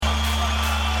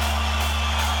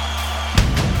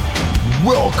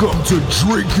Welcome to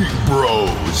Drinking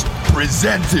Bros,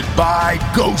 presented by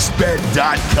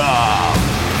GhostBed.com.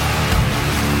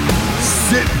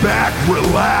 Sit back,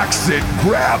 relax, and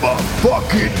grab a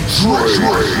fucking drink.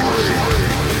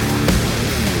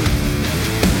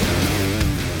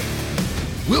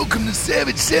 Welcome to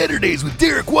Savage Saturdays with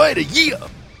Derek Weida, yeah!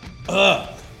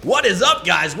 What is up,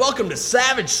 guys? Welcome to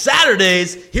Savage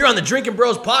Saturdays here on the Drinking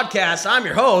Bros podcast. I'm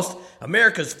your host,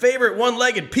 America's favorite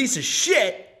one-legged piece of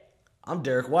shit. I'm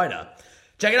Derek Weida.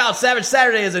 Check it out. Savage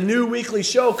Saturday is a new weekly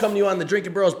show coming to you on the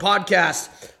Drinking Bros podcast.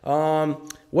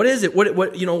 What is it?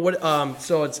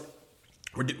 So it's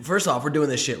first off, we're doing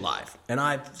this shit live, and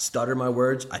I stutter my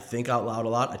words. I think out loud a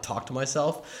lot. I talk to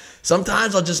myself.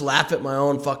 Sometimes I'll just laugh at my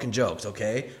own fucking jokes.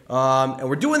 Okay, and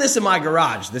we're doing this in my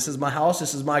garage. This is my house.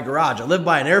 This is my garage. I live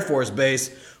by an Air Force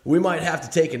base. We might have to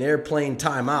take an airplane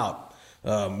time out.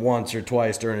 Once or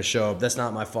twice during a show. That's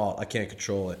not my fault. I can't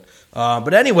control it.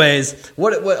 But anyways,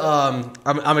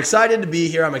 I'm excited to be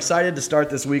here. I'm excited to start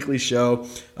this weekly show.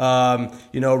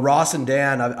 Ross and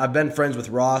Dan, I've been friends with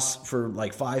Ross for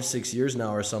like 5-6 years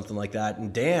now or something like that.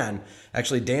 And Dan,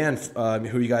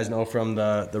 who you guys know from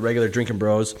the regular Drinking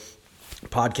Bros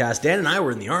podcast, Dan and I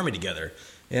were in the Army together.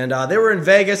 And they were in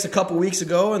Vegas a couple weeks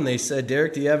ago, and they said,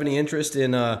 Derek, do you have any interest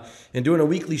in doing a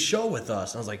weekly show with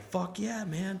us? And I was like, fuck yeah,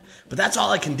 man. But that's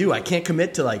all I can do. I can't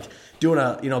commit to like doing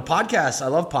a podcast. I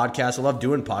love podcasts. I love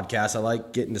doing podcasts. I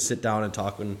like getting to sit down and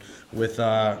talking with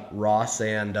Ross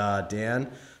and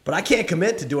Dan. But I can't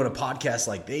commit to doing a podcast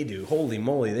like they do. Holy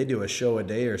moly, they do a show a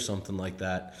day or something like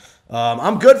that.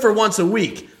 I'm good for once a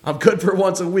week.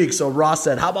 So Ross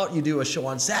said, how about you do a show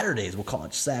on Saturdays? We'll call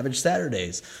it Savage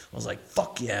Saturdays. I was like,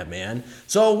 fuck yeah, man.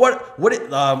 So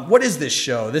what is this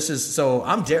show?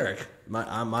 I'm Derek.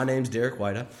 My name's Derek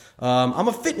Weida. I'm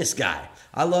a fitness guy.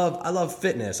 I love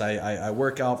fitness. I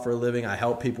work out for a living. I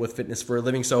help people with fitness for a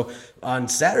living. So on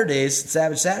Saturdays,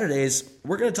 Savage Saturdays,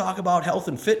 we're going to talk about health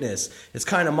and fitness. It's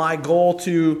kind of my goal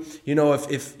to,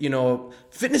 if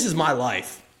fitness is my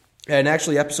life. And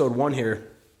actually, episode 1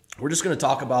 here, we're just going to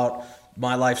talk about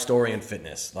my life story in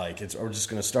fitness. We're just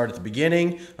going to start at the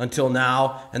beginning until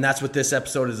now, and that's what this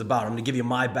episode is about. I'm going to give you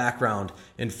my background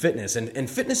in fitness, and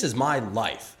fitness is my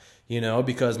life.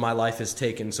 Because my life has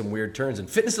taken some weird turns. And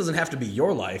fitness doesn't have to be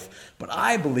your life, but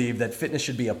I believe that fitness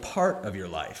should be a part of your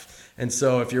life. And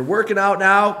so if you're working out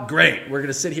now, great. We're going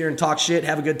to sit here and talk shit,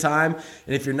 have a good time.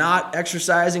 And if you're not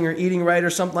exercising or eating right or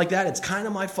something like that, it's kind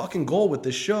of my fucking goal with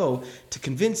this show to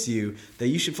convince you that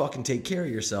you should fucking take care of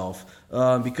yourself.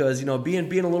 Because,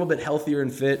 being a little bit healthier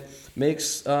and fit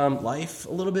makes life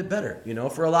a little bit better,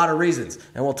 for a lot of reasons.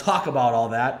 And we'll talk about all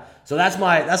that. So that's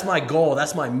my goal.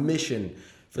 That's my when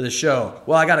for the show.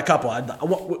 Well, I got a couple. I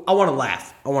want to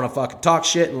laugh. I want to fucking talk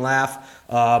shit and laugh.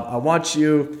 I want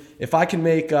you, if I can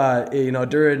make,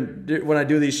 during when I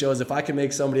do these shows, if I can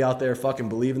make somebody out there fucking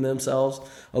believe in themselves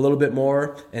a little bit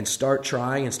more and start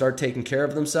trying and start taking care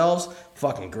of themselves,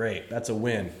 fucking great. That's a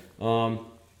win.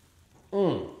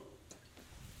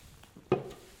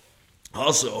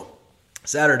 Also,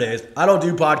 Saturdays, I don't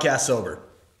do podcasts sober.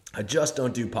 I just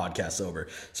don't do podcasts sober.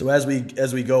 So as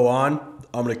we go on,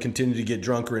 I'm going to continue to get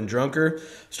drunker and drunker.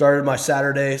 Started my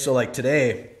Saturday. So like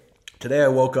today I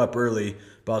woke up early,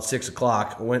 about 6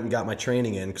 o'clock. I went and got my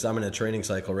training in because I'm in a training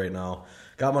cycle right now.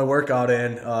 Got my workout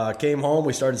in, came home,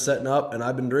 we started setting up, and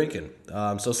I've been drinking.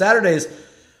 So Saturdays,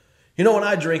 when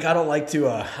I drink, I don't like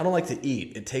to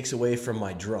eat. It takes away from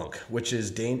my drunk, which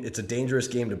is it's a dangerous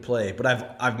game to play.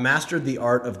 But I've mastered the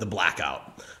art of the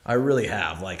blackout. I really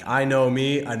have. Like, I know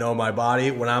me, I know my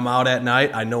body. When I'm out at night,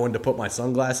 I know when to put my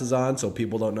sunglasses on so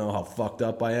people don't know how fucked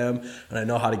up I am, and I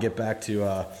know how to get back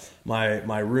to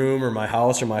my room or my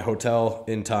house or my hotel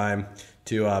in time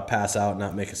to pass out and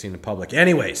not make a scene in public.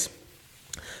 Anyways.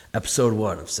 Episode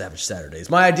 1 of Savage Saturdays.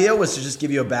 My idea was to just give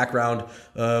you a background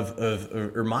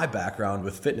of my background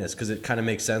with fitness because it kind of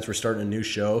makes sense. We're starting a new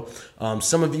show.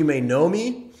 Some of you may know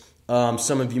me.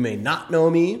 Some of you may not know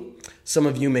me. Some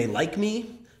of you may like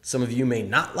me. Some of you may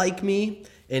not like me.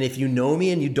 And if you know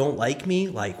me and you don't like me,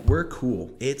 like, we're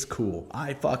cool. It's cool.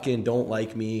 I fucking don't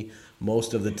like me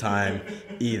most of the time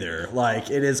either. Like,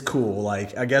 it is cool.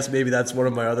 Like, I guess maybe that's one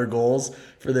of my other goals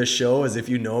for this show is if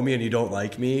you know me and you don't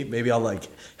like me, maybe I'll like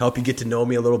help you get to know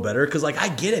me a little better. Cause like, I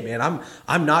get it, man.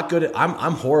 I'm not good at,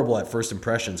 I'm horrible at first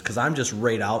impressions cause I'm just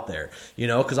right out there,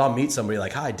 cause I'll meet somebody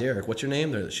like, hi, Derek, what's your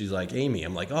name? She's like, Amy.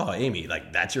 I'm like, oh, Amy,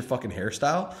 like, that's your fucking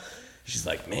hairstyle? She's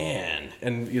like, man.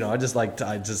 And, I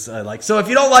like, so if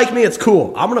you don't like me, it's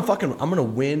cool. I'm going to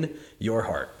win your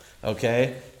heart.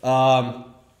 Okay. And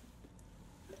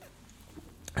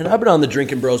I've been on the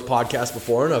Drinking Bros podcast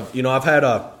before, and I've had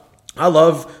I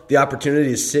love the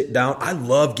opportunity to sit down. I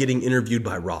love getting interviewed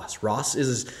by Ross. Ross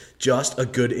is just a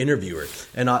good interviewer.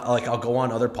 And I'll go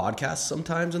on other podcasts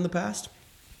sometimes in the past,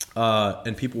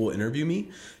 and people will interview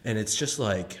me, and it's just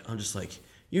like, I'm just like,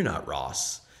 you're not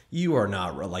Ross. You are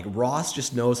not, like, Ross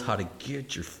just knows how to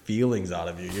get your feelings out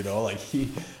of you, you know, like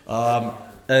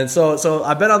and so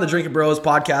I've been on the Drinking Bros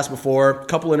podcast before, a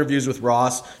couple interviews with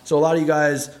Ross. So a lot of you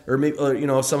guys, or maybe,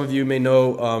 some of you may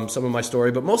know some of my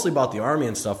story, but mostly about the Army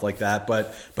and stuff like that.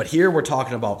 But here we're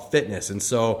talking about fitness, and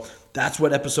so that's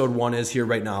what episode 1 is here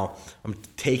right now. I'm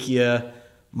taking you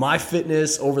my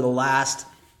fitness over the last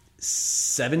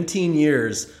 17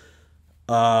 years.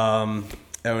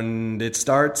 And it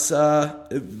starts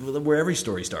where every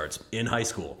story starts, in high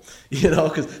school,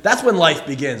 because that's when life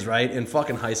begins, right? In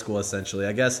fucking high school, essentially.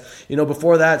 I guess,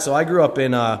 before that, so I grew up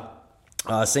in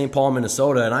St. Paul,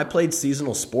 Minnesota, and I played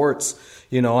seasonal sports,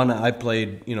 and I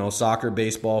played, soccer,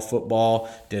 baseball, football,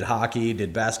 did hockey,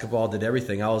 did basketball, did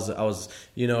everything. I was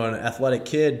an athletic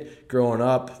kid growing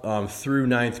up through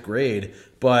 9th grade,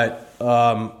 but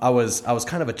I was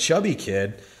kind of a chubby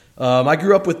kid. I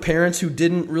grew up with parents who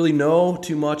didn't really know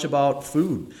too much about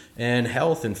food and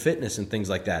health and fitness and things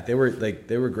like that. They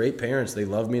were great parents. They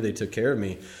loved me. They took care of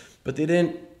me, but they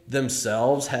didn't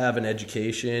themselves have an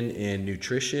education in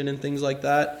nutrition and things like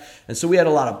that. And so we had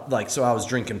a lot of so I was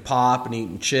drinking pop and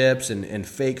eating chips and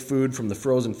fake food from the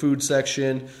frozen food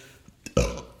section.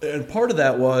 And part of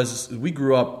that was we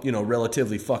grew up,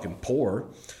 relatively fucking poor.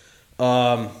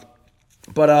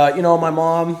 But my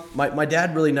mom, my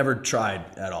dad really never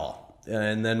tried at all.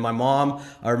 And then my mom,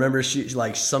 I remember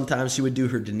sometimes she would do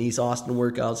her Denise Austin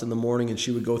workouts in the morning, and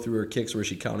she would go through her kicks where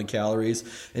she counted calories.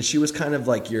 And she was kind of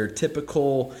like your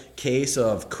typical case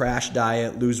of crash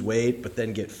diet, lose weight, but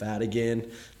then get fat again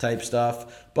type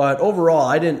stuff. But overall,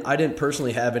 I didn't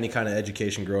personally have any kind of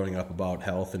education growing up about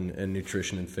health and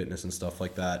nutrition and fitness and stuff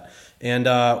like that. And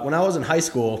when I was in high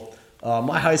school,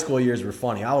 my high school years were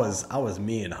funny. I was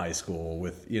me in high school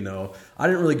with, I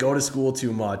didn't really go to school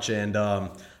too much, and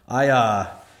I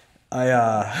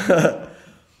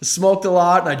smoked a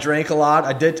lot and I drank a lot.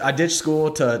 I ditched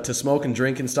school to smoke and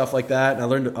drink and stuff like that. And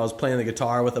I was playing the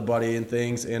guitar with a buddy and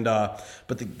things. And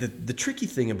but the tricky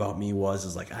thing about me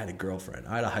was I had a girlfriend.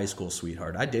 I had a high school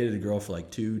sweetheart. I dated a girl for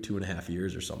 2.5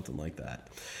 years or something like that.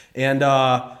 And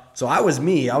so I was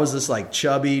me. I was this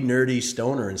chubby, nerdy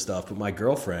stoner and stuff. But my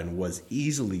girlfriend was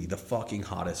easily the fucking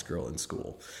hottest girl in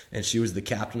school. And she was the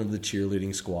captain of the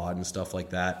cheerleading squad and stuff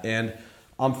like that. And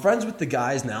I'm friends with the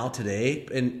guys now today,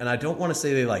 and I don't want to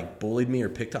say they bullied me or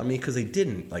picked on me, because they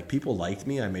didn't. People liked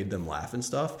me, I made them laugh and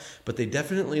stuff, but they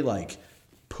definitely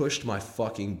pushed my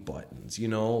fucking buttons,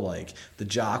 the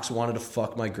jocks wanted to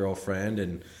fuck my girlfriend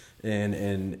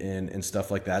and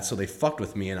stuff like that, so they fucked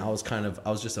with me, and I was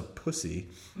just a pussy.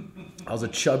 I was a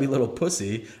chubby little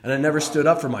pussy, and I never stood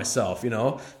up for myself,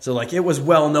 So it was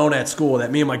well known at school that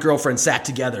me and my girlfriend sat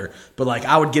together, but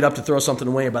I would get up to throw something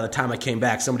away, and by the time I came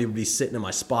back, somebody would be sitting in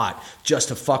my spot just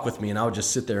to fuck with me, and I would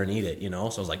just sit there and eat it, So I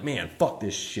was like, man, fuck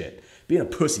this shit. Being a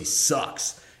pussy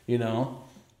sucks,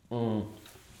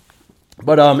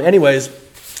 But anyways,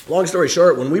 long story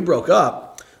short, when we broke up,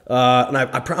 and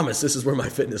I promise this is where my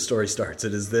fitness story starts.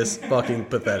 It is this fucking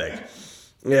pathetic.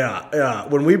 Yeah.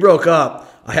 When we broke up,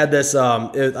 I had this.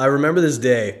 I remember this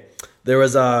day. There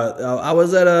was I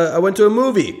went to a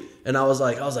movie, and I was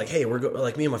like, hey,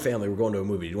 me and my family, we're going to a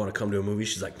movie. Do you want to come to a movie?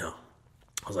 She's like, no.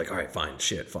 I was like, all right, fine.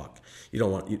 Shit, fuck. You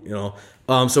don't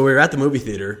want, So we were at the movie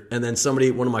theater, and then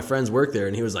one of my friends worked there,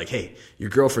 and he was like, hey, your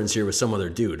girlfriend's here with some other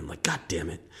dude. I'm like, God damn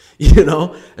it,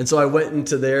 And so I went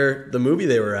into the movie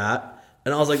they were at.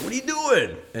 And I was like, what are you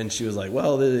doing? And she was like,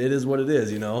 well, it is what it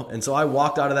is, And so I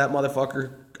walked out of that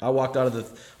motherfucker.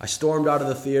 I stormed out of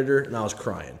the theater, and I was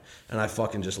crying. And I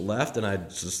fucking just left, and I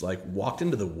just walked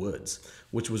into the woods,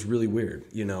 which was really weird,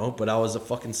 But I was a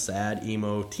fucking sad,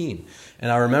 emo teen.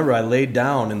 And I remember I laid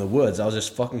down in the woods. I was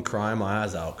just fucking crying my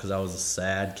eyes out because I was a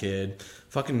sad kid.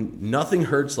 Fucking nothing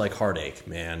hurts like heartache,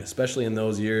 man, especially in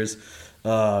those years.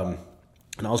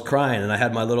 And I was crying, and I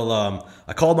had my little,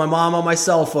 I called my mom on my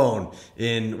cell phone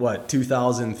in,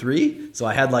 2003? So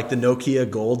I had, the Nokia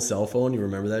Gold cell phone. You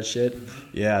remember that shit?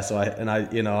 Yeah, so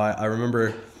I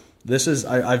remember,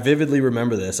 I vividly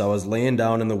remember this. I was laying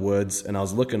down in the woods, and I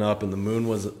was looking up, and the moon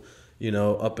was,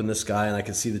 up in the sky, and I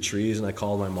could see the trees, and I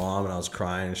called my mom, and I was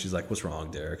crying, and she's like, what's wrong,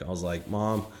 Derek? I was like,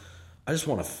 Mom, I just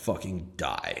want to fucking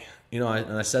die. And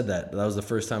I said that. That was the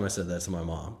first time I said that to my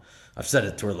mom. I've said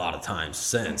it to her a lot of times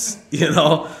since,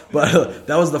 but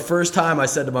that was the first time I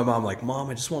said to my mom, Mom,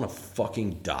 I just want to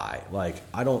fucking die.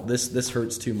 This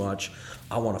hurts too much.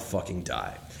 I want to fucking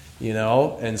die. you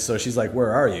know? And so she's like,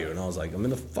 where are you? And I was like, I'm in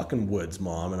the fucking woods,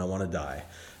 Mom, and I want to die.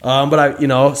 I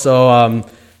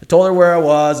told her where I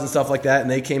was and stuff like that, and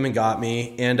they came and got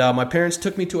me. And my parents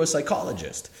took me to a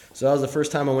psychologist. So that was the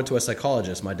first time I went to a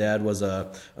psychologist. My dad was an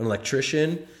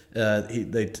electrician.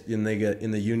 In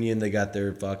the union, they got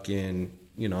their fucking,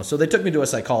 so they took me to a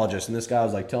psychologist, and this guy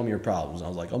was like, tell me your problems. And I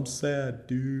was like, I'm sad,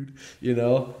 dude,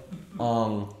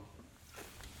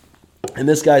 And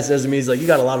this guy says to me, he's like, you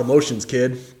got a lot of emotions,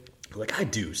 kid. I'm like, I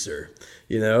do, sir,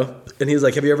 And he's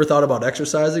like, have you ever thought about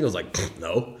exercising? I was like,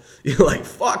 no. You're like,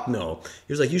 fuck no.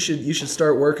 He was like, you should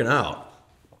start working out.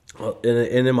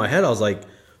 And in my head, I was like,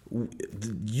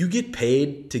 you get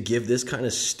paid to give this kind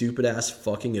of stupid ass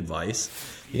fucking advice,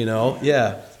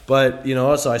 Yeah. But,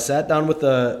 so I sat down with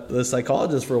the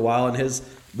psychologist for a while, and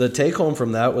the take home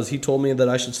from that was he told me that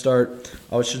I should start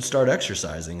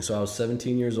exercising. So I was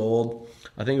 17 years old.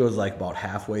 I think it was like about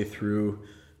halfway through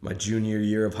my junior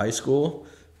year of high school.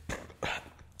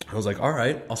 I was like, all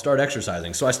right, I'll start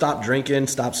exercising. So I stopped drinking,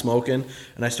 stopped smoking,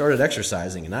 and I started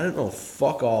exercising. And I didn't know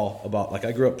fuck all about,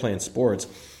 I grew up playing sports,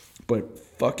 but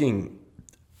fucking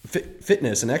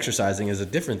fitness and exercising is a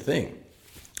different thing.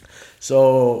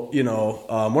 So,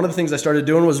 one of the things I started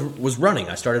doing was running.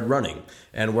 I started running.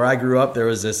 And where I grew up, there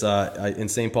was this, in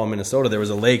St. Paul, Minnesota, there was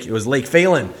a lake. It was Lake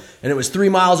Phalen. And it was 3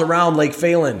 miles around Lake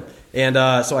Phalen. And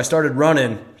so I started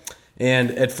running.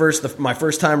 And at first, my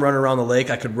first time running around the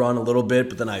lake, I could run a little bit,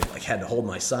 but then I had to hold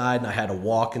my side, and I had to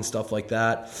walk and stuff like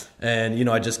that. And,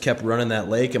 I just kept running that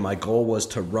lake, and my goal was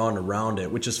to run around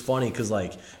it, which is funny because,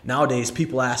 nowadays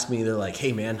people ask me, they're like,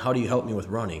 hey, man, how do you help me with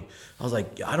running? I was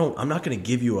like, I'm not going to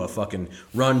give you a fucking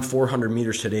run 400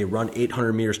 meters today, run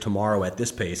 800 meters tomorrow at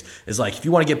this pace. It's like, if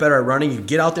you want to get better at running, you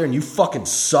get out there and you fucking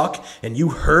suck and you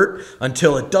hurt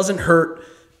until it doesn't hurt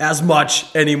as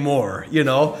much anymore,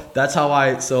 That's how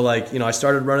I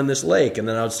started running this lake, and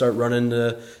then I would start running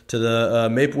to the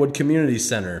Maplewood Community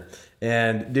Center.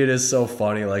 And dude, it's so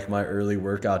funny, my early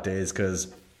workout days,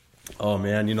 because oh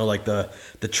man,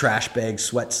 the trash bag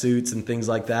sweatsuits and things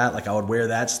like that. I would wear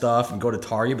that stuff and go to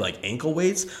Target, be like, ankle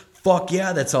weights? Fuck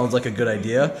yeah, that sounds like a good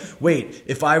idea. Wait,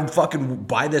 if I fucking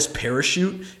buy this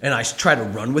parachute and I try to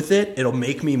run with it, it'll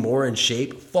make me more in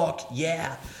shape? Fuck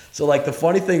yeah. So the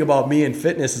funny thing about me in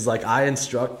fitness is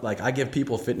I give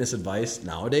people fitness advice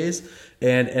nowadays,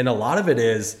 and a lot of it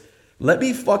is, let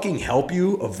me fucking help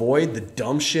you avoid the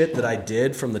dumb shit that I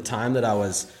did from the time that I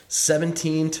was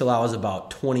 17 till I was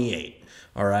about 28.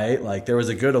 All right, there was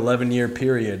a good 11-year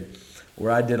period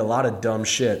where I did a lot of dumb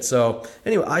shit. So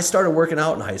anyway, I started working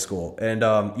out in high school, and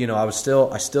I was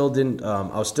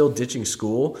still ditching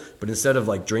school, but instead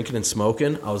of drinking and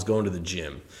smoking, I was going to the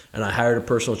gym, and I hired a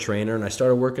personal trainer, and I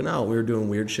started working out. We were doing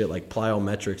weird shit like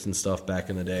plyometrics and stuff back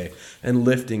in the day, and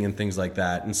lifting and things like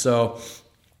that. And so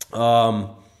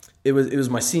it was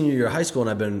my senior year of high school,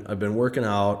 and I've been working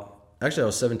out. Actually, I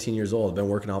was 17 years old. I've been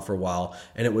working out for a while,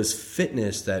 and it was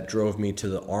fitness that drove me to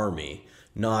the Army,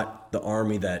 not the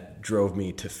Army that drove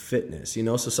me to fitness,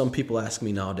 So some people ask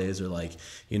me nowadays, are like,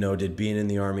 did being in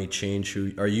the Army change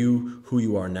who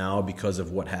you are now because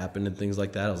of what happened and things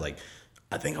like that? I was like,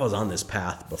 I think I was on this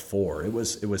path before. It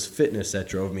was fitness that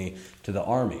drove me to the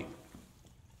Army.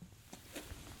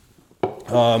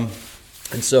 And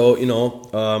so,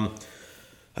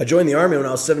 I joined the Army when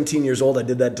I was 17 years old. I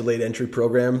did that delayed entry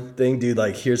program thing. Dude,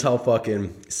 here's how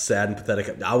fucking sad and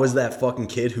pathetic. I was that fucking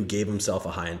kid who gave himself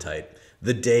a high and tight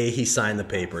the day he signed the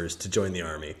papers to join the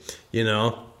Army,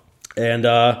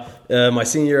 And my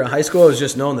senior year of high school, I was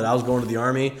just known that I was going to the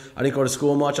Army. I didn't go to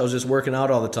school much. I was just working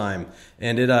out all the time.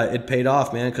 And it paid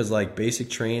off, man, because basic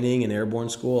training and airborne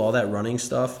school, all that running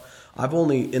stuff.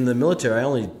 In the military, I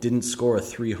only didn't score a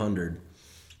 300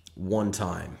 one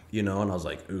time, and I was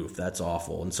like, oof, that's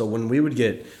awful. And so when we would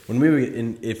get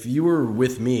if you were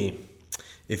with me,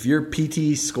 if your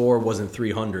PT score wasn't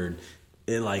 300,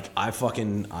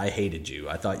 I hated you.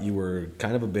 I thought you were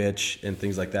kind of a bitch and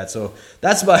things like that. So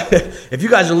that's if you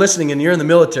guys are listening and you're in the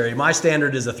military, my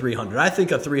standard is a 300. I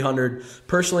think a 300,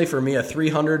 personally for me, a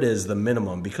 300 is the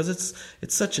minimum because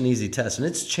it's such an easy test, and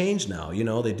it's changed now.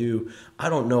 They do, I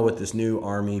don't know what this new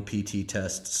Army PT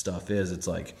test stuff is. It's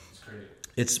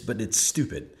it's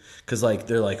stupid. Because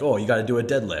they're like, oh, you got to do a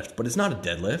deadlift, but it's not a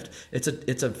deadlift.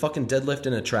 It's a fucking deadlift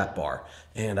in a trap bar,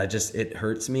 and it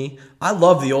hurts me. I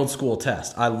love the old school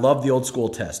test.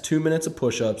 2 minutes of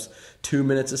push-ups, 2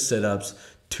 minutes of sit-ups,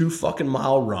 2 fucking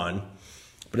mile run.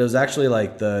 But it was actually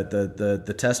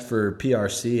the test for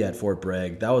PRC at Fort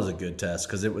Bragg. That was a good test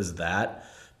because it was that.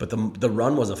 But the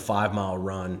run was a 5 mile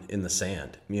run in the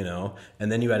sand,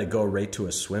 and then you had to go right to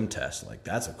a swim test.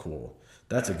 That's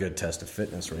a good test of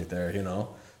fitness right there,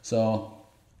 So,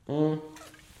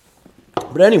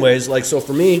 But anyways, like, so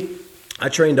for me, I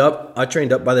trained up. By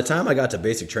the time I got to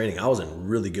basic training, I was in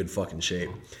really good fucking shape.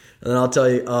 And then I'll tell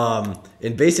you,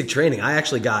 in basic training, I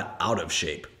actually got out of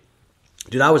shape.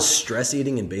 Dude, I was stress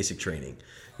eating in basic training.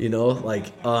 You know, like,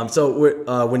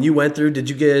 so when you went through, did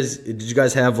you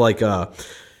guys have like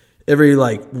every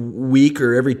like week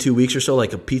or every 2 weeks or so,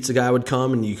 like a pizza guy would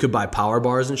come and you could buy power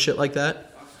bars and shit like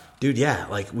that? Dude, yeah,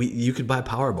 like you could buy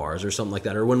power bars or something like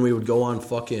that. Or when we would go on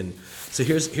fucking. So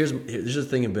here's the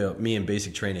thing about me in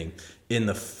basic training.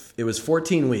 It was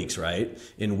 14 weeks, right?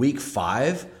 In week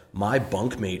 5, my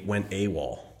bunkmate went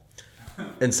AWOL.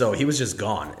 And so he was just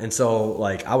gone. And so,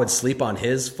 like, I would sleep on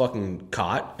his fucking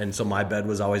cot, and so my bed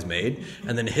was always made.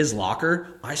 And then his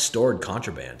locker, I stored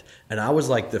contraband. And I was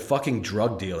like the fucking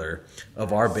drug dealer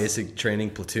of our basic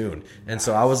training platoon. And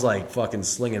so I was like fucking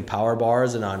slinging power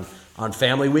bars. And on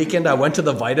family weekend, I went to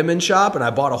the vitamin shop and I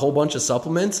bought a whole bunch of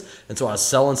supplements. And so I was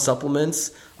selling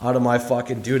supplements out of my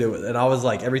fucking dude. And I was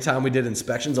like, every time we did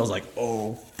inspections, I was like,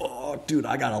 oh, fuck, dude,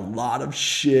 I got a lot of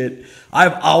shit.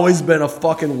 I've always been a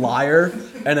fucking liar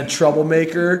and a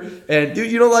troublemaker. And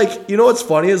dude, you know what's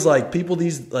funny is like people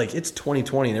it's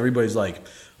 2020 and everybody's like,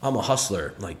 I'm a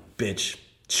hustler. I'm like, bitch,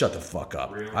 shut the fuck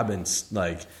up. Really? I've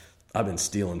been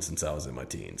stealing since I was in my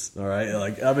teens. All right,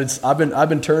 like I've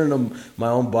been turning them my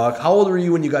own buck. How old were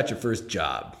you when you got your first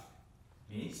job?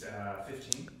 Me,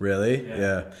 15. Really?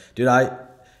 Yeah. Dude,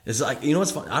 it's like, you know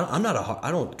what's fun?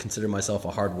 I don't consider myself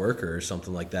a hard worker or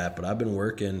something like that, but I've been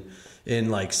working in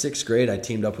like 6th grade. I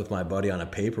teamed up with my buddy on a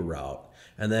paper route.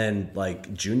 And then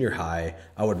like junior high,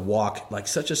 I would walk, like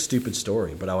such a stupid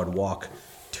story, but I would walk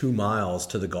 2 miles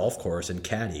to the golf course and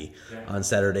caddy on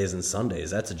Saturdays and Sundays.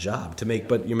 That's a job to make,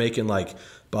 but you're making like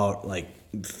about like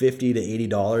 $50 to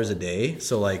 $80 a day.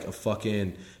 So like a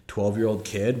fucking 12-year-old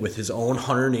kid with his own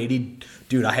 180,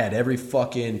 dude, I had every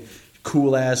fucking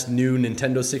cool ass new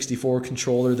Nintendo 64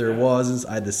 controller there was.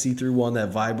 I had the see-through one that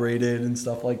vibrated and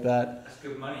stuff like that. That's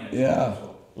good money. Yeah.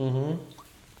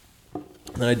 Mm-hmm.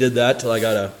 And I did that till I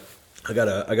got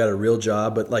a real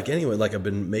job. But like anyway, like I've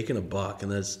been making a buck,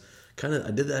 and that's kind of, I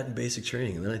did that in basic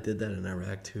training, and then I did that in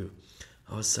Iraq too.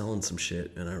 I was selling some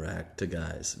shit in Iraq to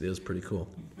guys. It was pretty cool.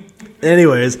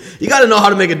 Anyways, you got to know how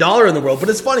to make $1 in the world. But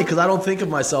it's funny because I don't think of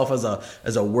myself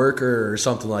as a worker or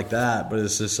something like that. But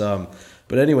it's just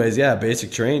But anyways, yeah,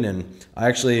 basic training. I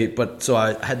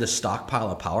had this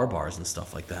stockpile of power bars and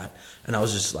stuff like that, and I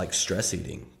was just like stress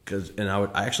eating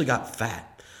I actually got fat.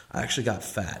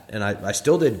 And I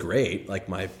still did great. Like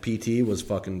my PT was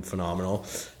fucking phenomenal.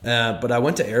 But I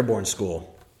went to airborne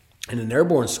school. And in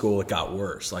airborne school, it got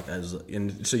worse.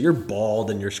 So you're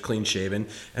bald and you're clean shaven,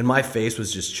 and my face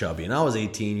was just chubby. And I was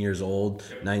 18 years old,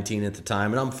 19 at the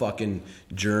time, and I'm fucking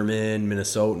German,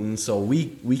 Minnesotan. So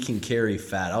we can carry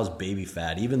fat. I was baby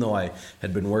fat, even though I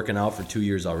had been working out for 2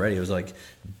 years already. It was like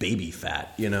baby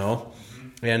fat, you know.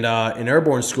 And in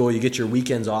airborne school, you get your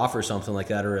weekends off or something like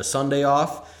that, or a Sunday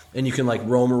off, and you can like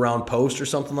roam around post or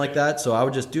something like that. So I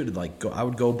would just I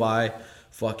would go buy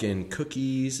fucking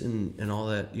cookies and all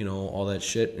that, you know, all that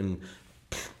shit. And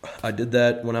I did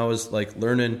that when I was like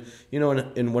learning, you know,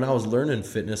 and when I was learning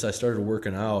fitness, I started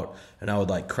working out, and I would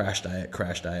like crash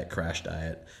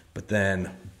diet. But then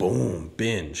boom,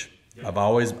 binge. I've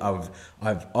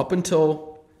up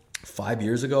until 5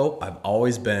 years ago, I've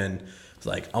always been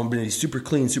like, I'm going to be super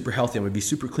clean, super healthy. I'm going to be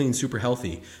super clean, super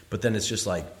healthy. But then it's just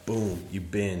like, boom, you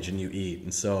binge and you eat.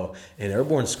 And so in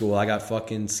airborne school, I got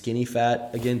fucking skinny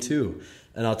fat again too.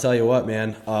 And I'll tell you what,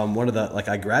 man,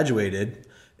 I graduated,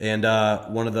 and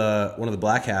one of the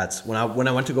black hats, when I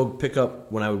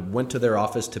went to their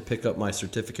office to pick up my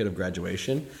certificate of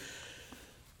graduation,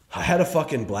 I had a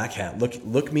fucking black hat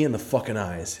look me in the fucking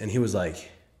eyes, and he was like,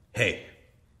 hey,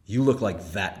 you look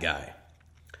like that guy.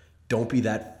 Don't be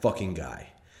that fucking guy.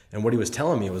 And what he was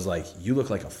telling me was like, you look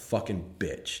like a fucking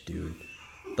bitch, dude.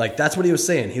 Like, that's what he was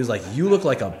saying. He was like, you look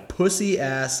like a pussy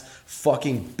ass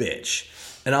fucking bitch.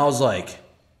 And I was like,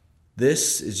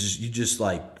 this is just, you just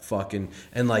like fucking,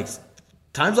 and like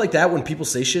times like that when people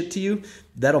say shit to you,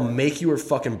 that'll make you or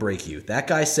fucking break you. That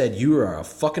guy said, you are a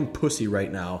fucking pussy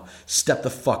right now. Step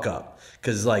the fuck up.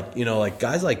 Cause like, you know, like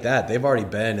guys like that, they've already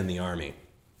been in the army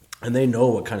and they know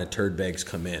what kind of turd bags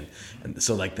come in. And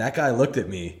so like that guy looked at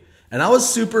me, and I was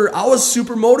super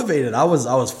motivated. I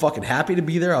was fucking happy to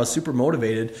be there. I was super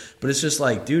motivated. But it's just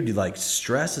like, dude, like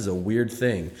stress is a weird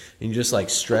thing. And you just like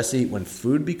stress eat when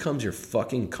food becomes your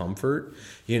fucking comfort,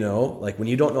 you know, like when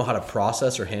you don't know how to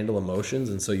process or handle emotions,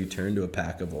 and so you turn to a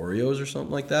pack of Oreos or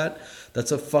something like that.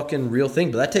 That's a fucking real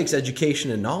thing. But that takes education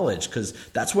and knowledge, because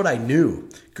that's what I knew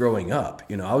growing up.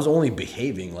 You know, I was only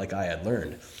behaving like I had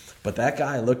learned. But that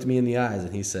guy looked me in the eyes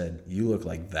and he said, you look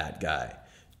like that guy.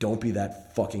 Don't be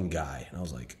that fucking guy. And I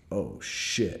was like, oh,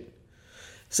 shit.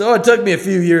 So it took me a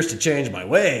few years to change my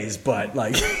ways, but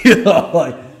like,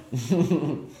 like,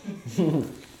 no,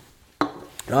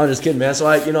 I'm just kidding, man. So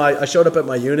I showed up at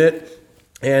my unit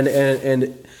and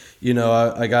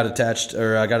I got attached,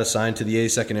 or I got assigned to the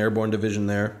 82nd Airborne Division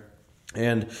there.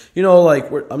 And,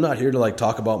 I'm not here to like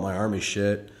talk about my Army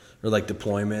shit or like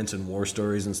deployments and war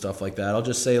stories and stuff like that. I'll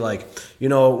just say like,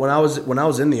 when I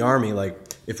was in the Army, like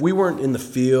if we weren't in the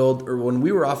field or when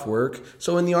we were off work,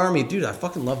 so in the Army, dude, I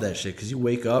fucking love that shit because you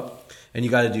wake up and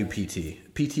you got to do PT.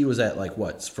 PT was at like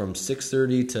from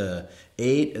 6:30 to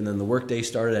 8, and then the workday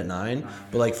started at 9.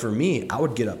 But like for me, I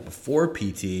would get up before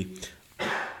PT.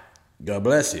 God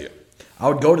bless you. I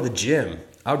would go to the gym.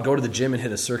 And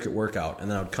hit a circuit workout,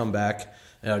 and then I would come back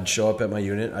and I would show up at my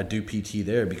unit. I'd do PT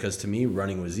there because to me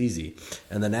running was easy.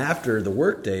 And then after the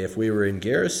workday, if we were in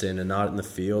garrison and not in the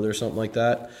field or something like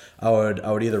that, I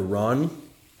would either run.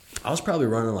 I was probably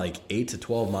running like 8 to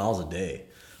 12 miles a day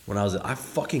when I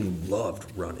fucking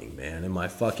loved running, man. And my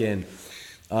fucking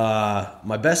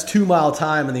my best 2-mile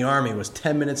time in the Army was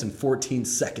 10 minutes and 14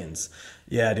 seconds.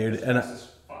 Yeah, dude. And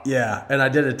I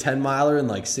did a 10-miler in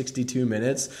like 62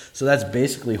 minutes. So that's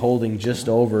basically holding just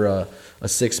over a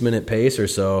 6-minute pace or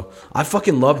so. I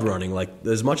fucking loved running. Like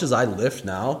as much as I lift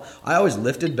now, I always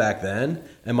lifted back then,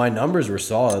 and my numbers were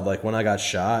solid. Like when I got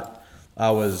shot,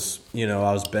 I was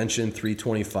benching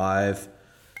 325,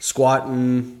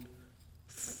 squatting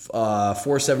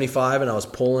 475, and I was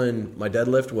pulling, my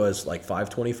deadlift was like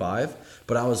 525,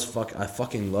 but I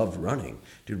fucking loved running.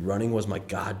 Dude, running was my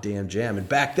goddamn jam. And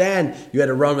back then, you had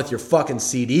to run with your fucking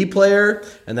CD player,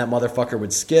 and that motherfucker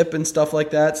would skip and stuff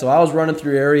like that. So I was running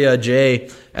through Area J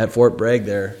at Fort Bragg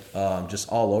there, just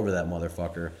all over that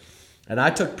motherfucker. And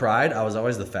I took pride. I was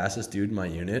always the fastest dude in my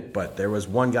unit, but there was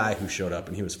one guy who showed up,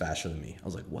 and he was faster than me. I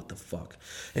was like, what the fuck?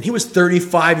 And he was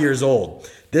 35 years old.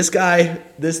 This guy,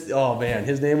 oh man,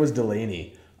 his name was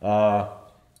Delaney. And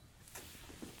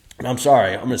I'm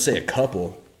sorry, I'm going to say a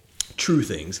couple true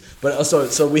things. But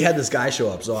so we had this guy show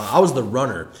up. So I was the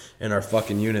runner in our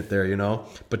fucking unit there,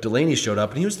 But Delaney showed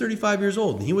up, and he was 35 years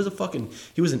old, and he was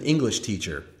an English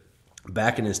teacher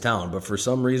back in his town, but for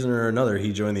some reason or another,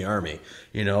 he joined the Army,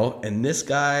 and this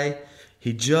guy,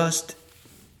 he just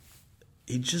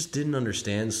didn't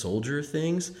understand soldier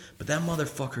things, but that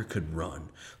motherfucker could run.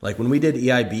 Like when we did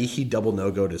EIB, he double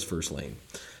no-goed his first lane.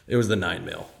 It was the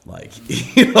 9mm, I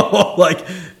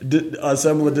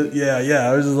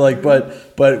was just like,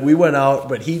 but we went out,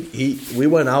 we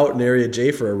went out in Area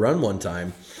J for a run one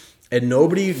time, and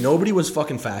nobody was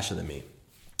fucking faster than me.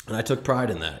 And I took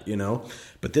pride in that,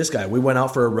 But this guy, we went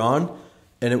out for a run,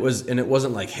 and it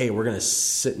wasn't like, hey, we're gonna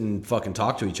sit and fucking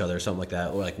talk to each other or something like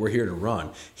that. Like we're here to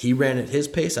run. He ran at his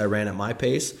pace, I ran at my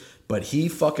pace, but he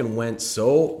fucking went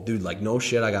dude, like no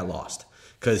shit, I got lost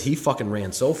because he fucking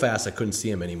ran so fast I couldn't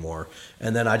see him anymore.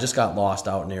 And then I just got lost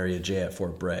out in Area J at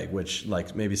Fort Bragg, which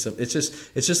like maybe it's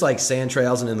just like sand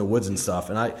trails and in the woods and stuff.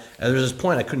 And there was this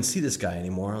point I couldn't see this guy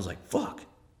anymore. I was like, fuck.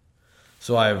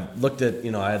 So I looked at,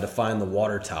 I had to find the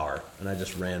water tower, and I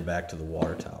just ran back to the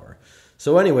water tower.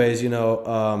 So anyways,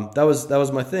 that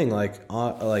was my thing. Like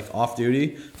off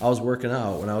duty, I was working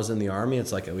out. When I was in the Army,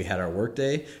 it's like we had our work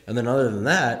day. And then other than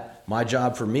that, my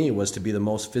job for me was to be the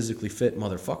most physically fit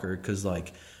motherfucker. Because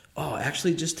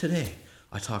actually just today,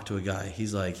 I talked to a guy.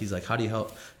 He's like, how do you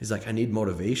help? He's like, I need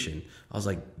motivation. I was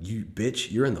like, you bitch,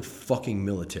 you're in the fucking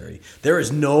military. There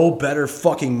is no better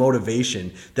fucking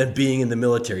motivation than being in the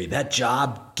military. That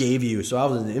job gave you, so I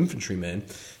was an infantryman,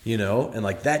 and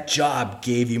like that job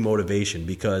gave you motivation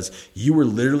because you were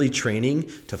literally training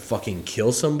to fucking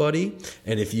kill somebody.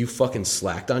 And if you fucking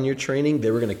slacked on your training,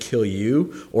 they were going to kill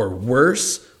you, or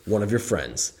worse, one of your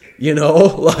friends.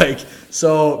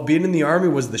 So being in the Army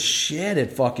was the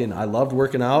shit. I loved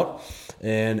working out,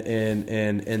 and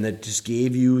that just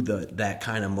gave you that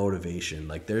kind of motivation.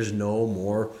 Like there's no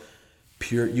more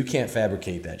pure, you can't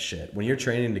fabricate that shit. When you're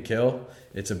training to kill,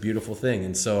 it's a beautiful thing.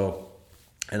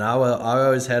 And I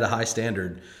always had a high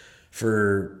standard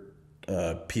for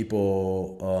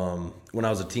people. When I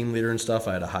was a team leader and stuff,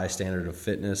 I had a high standard of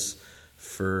fitness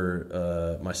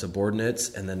for my subordinates.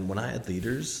 And then when I had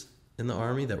leaders in the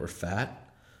Army that were fat,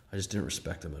 I just didn't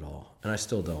respect them at all. And I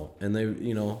still don't. And they,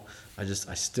 I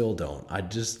still don't. I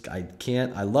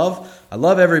can't. I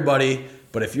love everybody,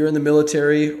 but if you're in the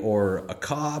military or a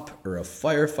cop or a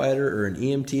firefighter or an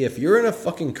EMT, if you're in a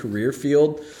fucking career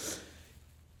field,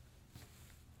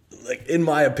 like in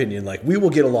my opinion, like we will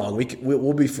get along.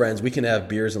 We'll be friends. We can have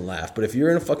beers and laugh. But if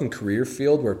you're in a fucking career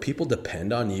field where people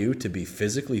depend on you to be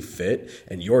physically fit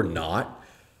and you're not,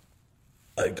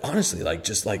 like honestly, like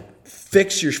just like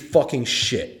fix your fucking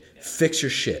shit. fix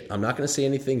your shit. I'm not going to say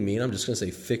anything mean. I'm just going to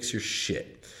say fix your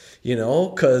shit.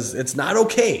 Because it's not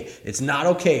okay. It's not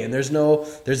okay. And there's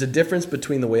a difference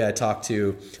between the way I talk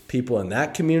to people in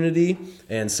that community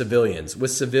and civilians. With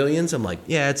civilians, I'm like,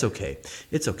 yeah, it's okay.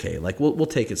 It's okay. Like, we'll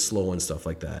take it slow and stuff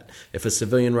like that. If a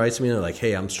civilian writes me and they're like,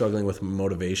 hey, I'm struggling with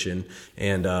motivation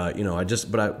and,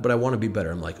 but I want to be better.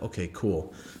 I'm like, okay,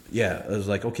 cool. Yeah. I was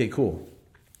like, okay, cool.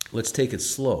 Let's take it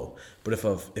slow. But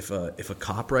if a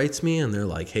cop writes me and they're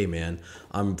like, hey man,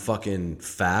 I'm fucking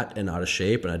fat and out of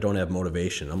shape and I don't have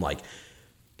motivation, I'm like,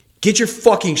 get your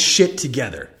fucking shit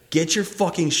together. Get your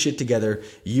fucking shit together.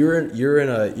 You're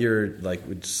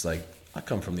like, just like, I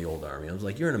come from the old army. I was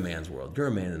like, you're in a man's world. You're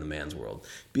a man in a man's world.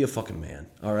 Be a fucking man.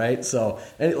 All right. So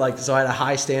I had a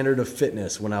high standard of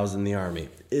fitness when I was in the army.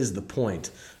 Is the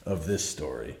point of this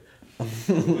story? That's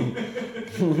what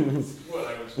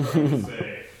I was trying to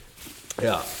say.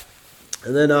 Yeah.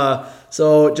 And then, I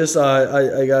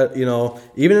got,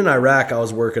 even in Iraq, I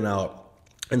was working out.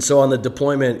 And so on the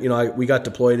deployment, we got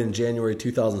deployed in January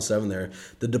 2007 there.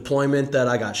 The deployment that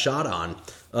I got shot on,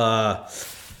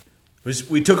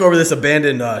 we took over this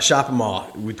abandoned shopping mall.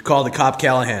 We called the Cop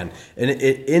Callahan. And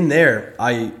in there,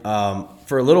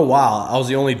 for a little while, I was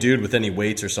the only dude with any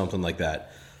weights or something like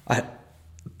that. I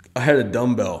had a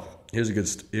dumbbell. Here's a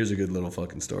good little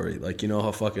fucking story. Like,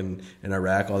 how fucking in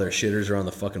Iraq all their shitters are on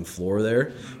the fucking floor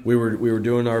there. We were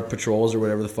doing our patrols or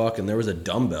whatever the fuck, and there was a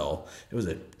dumbbell. It was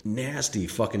a nasty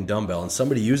fucking dumbbell, and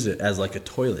somebody used it as like a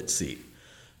toilet seat.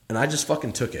 And I just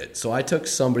fucking took it. So I took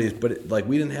somebody's, but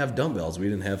we didn't have dumbbells. We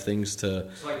didn't have things to.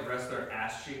 Just like rest their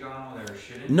ass cheek on while they were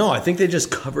shitting? No, I think they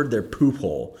just covered their poop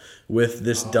hole with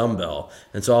this dumbbell.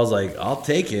 And so I was like, I'll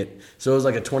take it. So it was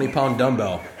like a 20-pound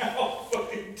dumbbell.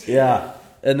 Yeah.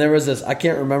 And there was this, I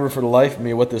can't remember for the life of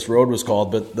me what this road was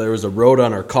called, but there was a road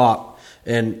on our cop,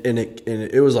 and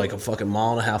it was like a fucking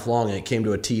mile and a half long, and it came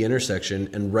to a T intersection,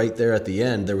 and right there at the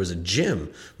end, there was a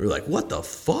gym. We were like, what the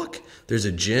fuck? There's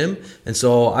a gym? And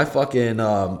so I fucking,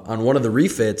 on one of the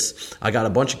refits, I got a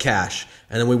bunch of cash,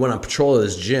 and then we went on patrol of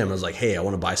this gym. I was like, hey, I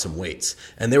want to buy some weights.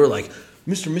 And they were like,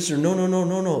 Mister,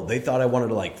 no. They thought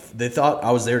they thought I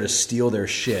was there to steal their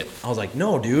shit. I was like,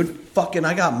 no, dude, fucking,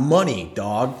 I got money,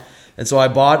 dog. And so I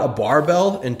bought a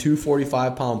barbell and two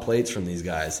 45-pound plates from these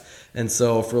guys. And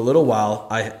so for a little while,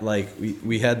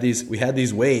 we had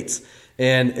these weights,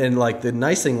 and like the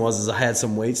nice thing was I had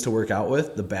some weights to work out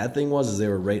with. The bad thing was they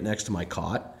were right next to my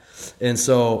cot, and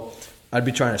so I'd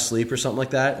be trying to sleep or something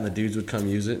like that, and the dudes would come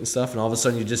use it and stuff, and all of a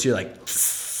sudden you just hear like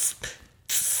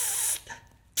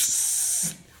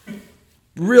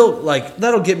real, like,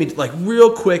 that'll get me, like,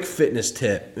 real quick fitness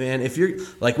tip, man. If you're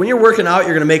like, when you're working out,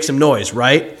 you're gonna make some noise,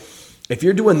 right? If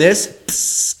you're doing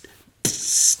this,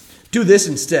 do this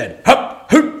instead.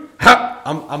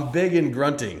 I'm big in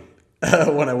grunting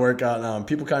when I work out now. And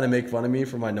people kind of make fun of me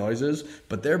for my noises,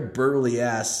 but they're burly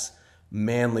ass,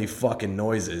 manly fucking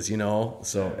noises,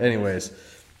 So, anyways,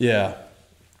 yeah.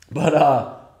 But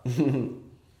I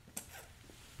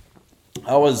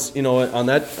was, on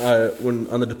that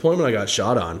on the deployment I got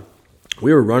shot on,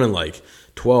 we were running like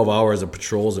 12 hours of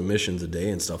patrols and missions a day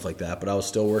and stuff like that, but I was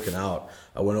still working out.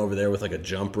 I went over there with like a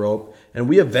jump rope, and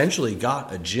we eventually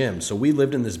got a gym. So we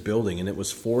lived in this building, and it was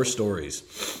 4 stories,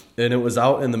 and it was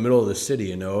out in the middle of the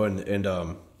city, and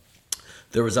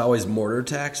there was always mortar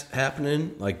attacks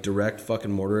happening, like direct fucking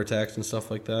mortar attacks and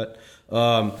stuff like that.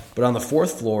 But on the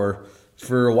 4th floor,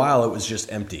 for a while, it was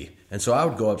just empty. And so I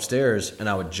would go upstairs and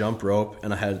I would jump rope,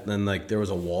 and there was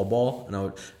a wall ball, and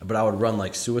I would run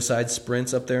like suicide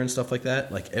sprints up there and stuff like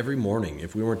that. Like every morning,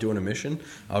 if we weren't doing a mission,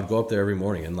 I would go up there every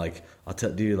morning, and like I'll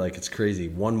tell you, like, it's crazy.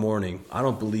 One morning, I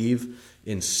don't believe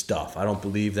in stuff. I don't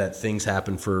believe that things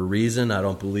happen for a reason. I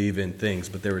don't believe in things,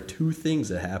 but there were 2 things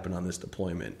that happened on this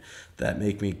deployment that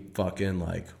make me fucking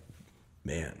like,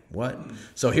 man, what?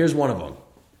 So here's one of them.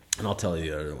 And I'll tell you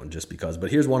the other one just because.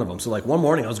 But here's one of them. So, like, one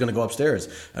morning I was going to go upstairs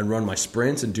and run my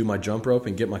sprints and do my jump rope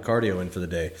and get my cardio in for the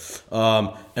day.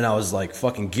 And I was, like,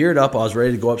 fucking geared up. I was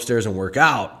ready to go upstairs and work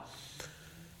out.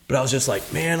 But I was just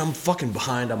like, man, I'm fucking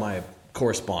behind on my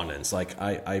correspondence. Like,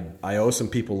 I owe some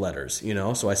people letters,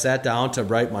 So I sat down to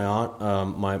write my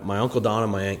aunt, my Uncle Don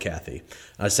and my Aunt Kathy.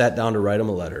 I sat down to write them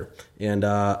a letter. And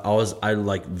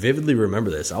I vividly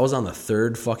remember this. I was on the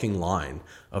 3rd fucking line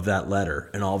of that letter,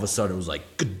 and all of a sudden it was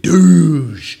like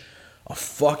gadoosh, a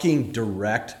fucking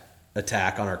direct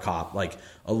attack on our cop. Like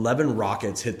 11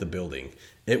 rockets hit the building.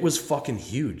 It was fucking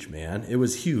huge, man. It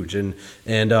was huge, and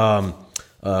a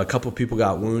couple people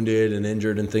got wounded and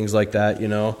injured and things like that,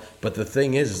 But the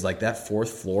thing is like that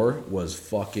 4th floor was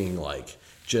fucking like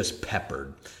just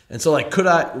peppered. And so like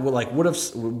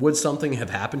would something have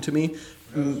happened to me?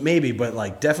 Maybe, but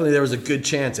like definitely there was a good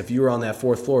chance if you were on that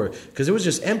fourth floor, because it was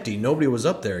just empty. Nobody was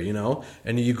up there, you know?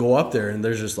 And you go up there and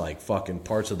there's just like fucking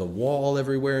parts of the wall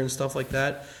everywhere and stuff like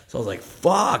that. So I was like,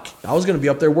 fuck, I was going to be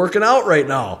up there working out right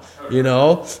now, you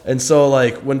know? And so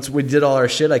like once we did all our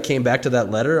shit, I came back to that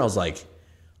letter. I was like,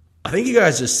 I think you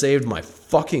guys just saved my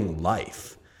fucking life.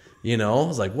 You know, I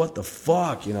was like, what the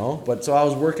fuck, you know? But so I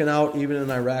was working out even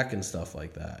in Iraq and stuff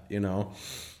like that, you know?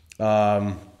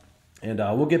 And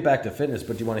we'll get back to fitness,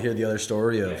 but do you want to hear the other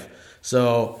story of... Yeah.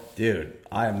 So, dude,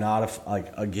 I'm not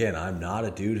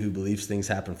a dude who believes things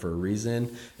happen for a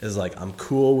reason. It's like, I'm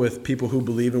cool with people who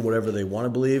believe in whatever they want to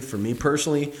believe. For me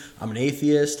personally, I'm an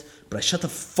atheist, but I shut the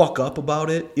fuck up about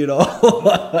it, you know?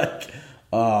 Like,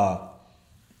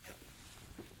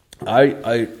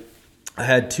 I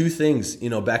had two things, you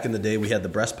know, back in the day we had the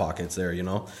breast pockets there, you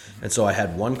know, and so I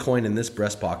had one coin in this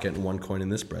breast pocket and one coin in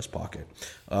this breast pocket.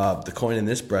 The coin in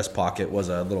this breast pocket was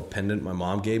a little pendant my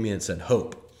mom gave me, and it said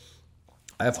hope.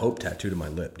 I have hope tattooed on my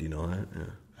lip. Do you know that? Yeah.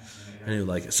 And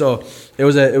like, so it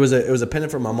was a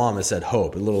pendant from my mom that said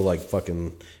hope, a little like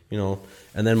fucking, you know.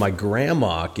 And then my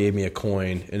grandma gave me a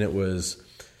coin, and it was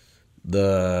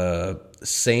the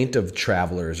Saint of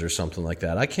Travelers or something like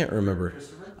that. I can't remember.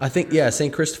 I think, yeah,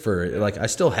 St. Christopher. Like, I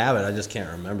still have it. I just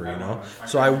can't remember, you know?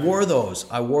 So I wore those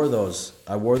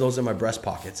in my breast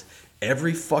pockets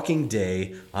every fucking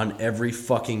day on every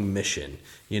fucking mission,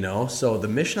 you know? So the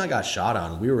mission I got shot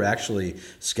on, we were actually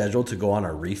scheduled to go on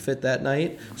a refit that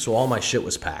night. So all my shit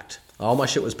was packed. All my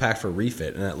shit was packed for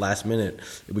refit. And at last minute,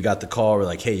 we got the call. We're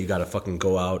like, hey, you got to fucking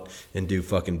go out and do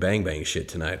fucking bang bang shit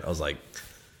tonight. I was like...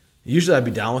 Usually I'd be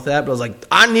down with that, but I was like,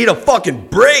 I need a fucking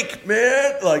break,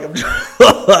 man. Like, I'm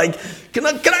like, can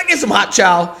I get some hot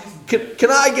chow?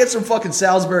 Can I get some fucking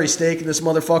Salisbury steak in this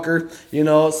motherfucker? You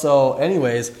know. So,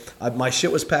 anyways, my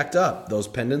shit was packed up. Those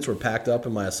pendants were packed up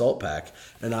in my assault pack,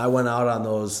 and I went out on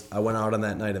those. I went out on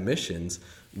that night of missions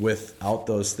without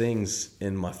those things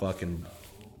in my fucking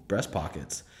breast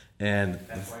pockets, and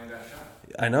that's why you got shot.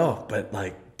 I know, but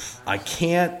like, I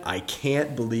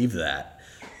can't believe that,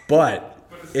 but.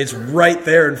 It's right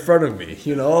there in front of me,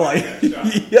 you know, like,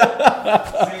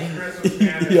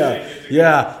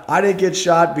 yeah. I didn't get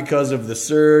shot because of the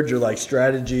surge or like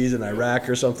strategies in Iraq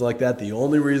or something like that. The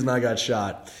only reason I got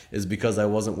shot is because I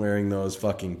wasn't wearing those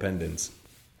fucking pendants.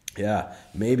 Yeah,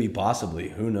 maybe, possibly,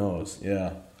 who knows?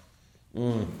 Yeah.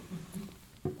 But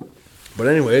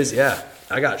anyways, yeah,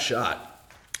 I got shot.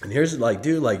 And here's like,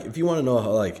 dude, like, if you want to know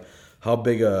how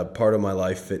big a part of my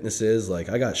life fitness is, like,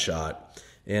 I got shot,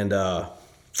 and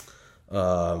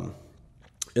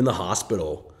in the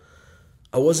hospital,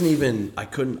 I was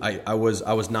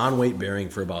non-weight bearing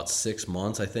for about 6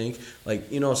 months, I think. Like,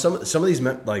 you know, some of these,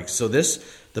 like, so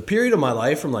the period of my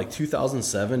life from like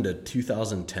 2007 to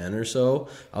 2010 or so,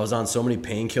 I was on so many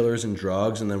painkillers and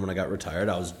drugs. And then when I got retired,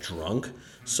 I was drunk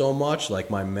so much, like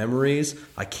my memories,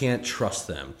 I can't trust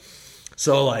them.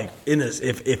 So like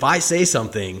if I say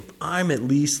something, I'm at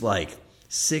least like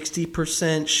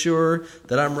 60% sure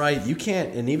that I'm right. You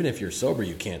can't, and even if you're sober,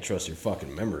 you can't trust your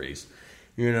fucking memories,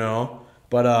 you know?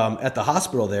 But at the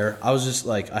hospital there, I was just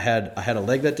like, I had a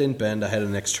leg that didn't bend. I had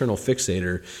an external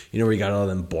fixator, you know, where you got all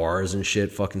them bars and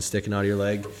shit fucking sticking out of your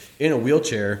leg, in a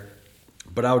wheelchair.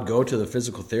 But I would go to the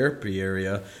physical therapy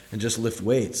area and just lift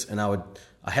weights, and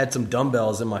I had some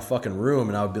dumbbells in my fucking room,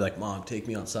 and I would be like, Mom, take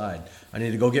me outside. I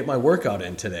need to go get my workout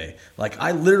in today. Like,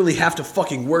 I literally have to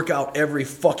fucking work out every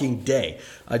fucking day.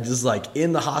 I just, like,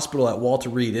 in the hospital at Walter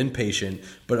Reed, inpatient,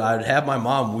 but I'd have my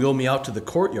mom wheel me out to the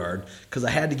courtyard because I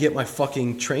had to get my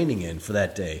fucking training in for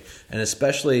that day. And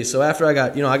especially, so after I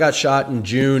got shot in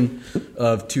June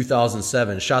of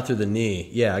 2007, shot through the knee.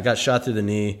 Yeah, I got shot through the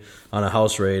knee on a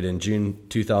house raid in June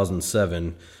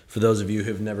 2007, for those of you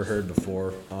who have never heard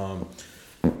before.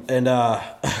 And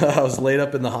I was laid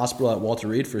up in the hospital at Walter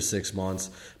Reed for 6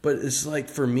 months. But it's like,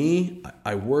 for me,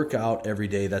 I work out every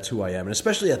day. That's who I am. And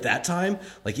especially at that time,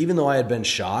 like, even though I had been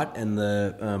shot and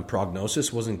the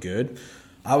prognosis wasn't good,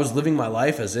 I was living my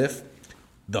life as if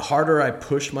the harder I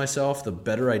pushed myself, the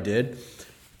better I did,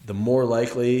 the more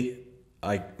likely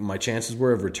my chances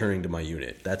were of returning to my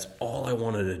unit. That's all I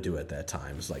wanted to do at that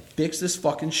time. It's like, fix this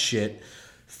fucking shit.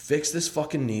 Fix this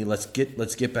fucking knee. Let's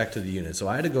get back to the unit. So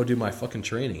I had to go do my fucking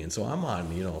training, and so I'm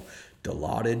on, you know,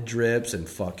 Dilaudid drips and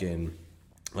fucking.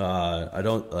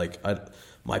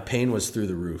 My pain was through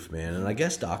the roof, man. And I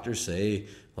guess doctors say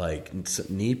like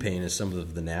knee pain is some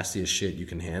of the nastiest shit you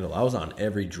can handle. I was on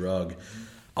every drug.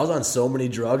 I was on so many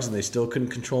drugs, and they still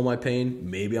couldn't control my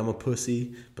pain. Maybe I'm a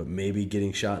pussy, but maybe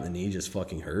getting shot in the knee just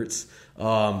fucking hurts.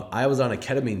 I was on a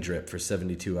ketamine drip for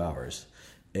 72 hours.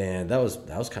 And that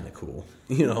was kind of cool.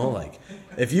 You know, like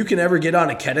if you can ever get on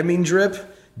a ketamine drip,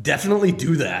 definitely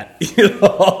do that. You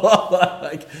know,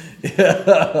 like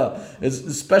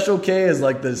it's Special K is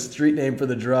like the street name for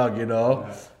the drug. You know,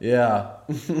 yeah.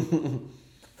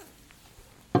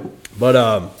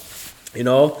 But you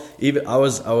know, even I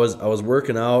was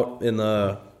working out in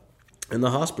the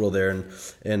hospital there,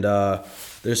 and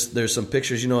there's some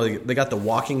pictures. You know, they got the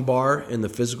walking bar in the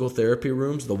physical therapy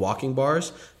rooms, the walking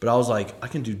bars. But I was like, I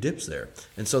can do dips there,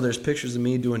 and so there's pictures of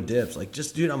me doing dips. Like,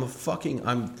 just dude, I'm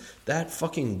that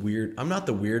fucking weird. I'm not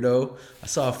the weirdo. I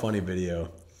saw a funny video.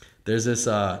 There's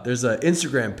an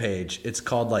Instagram page. It's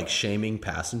called like Shaming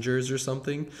Passengers or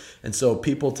something. And so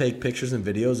people take pictures and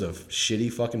videos of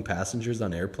shitty fucking passengers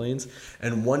on airplanes.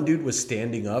 And one dude was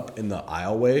standing up in the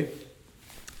aisleway,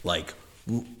 like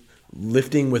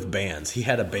lifting with bands. He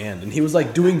had a band and he was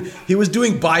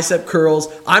doing bicep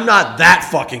curls. I'm not that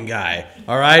fucking guy.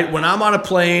 All right. When I'm on a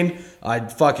plane, I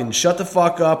fucking shut the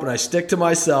fuck up and I stick to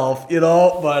myself, you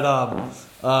know,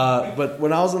 but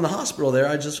when I was in the hospital there,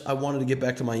 I wanted to get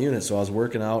back to my unit. So I was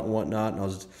working out and whatnot. And I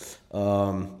was,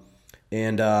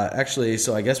 actually,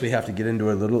 so I guess we have to get into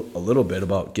a little bit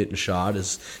about getting shot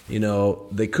is, you know,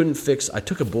 they couldn't fix, I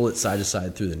took a bullet side to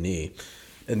side through the knee.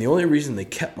 And the only reason they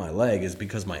kept my leg is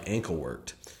because my ankle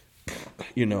worked,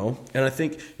 you know? And I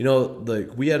think, you know,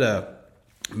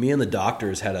 me and the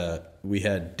doctors we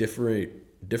had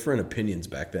different opinions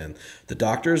back then. The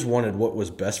doctors wanted what was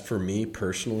best for me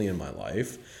personally in my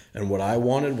life, and what I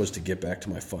wanted was to get back to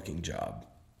my fucking job.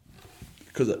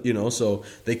 Because, you know, so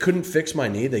they couldn't fix my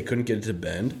knee, they couldn't get it to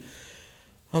bend.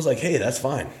 I was like, hey, that's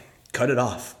fine. Cut it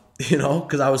off. You know,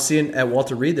 because I was seeing at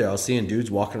Walter Reed there, I was seeing dudes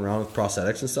walking around with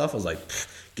prosthetics and stuff. I was like,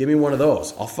 give me one of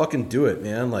those. I'll fucking do it,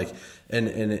 man. Like,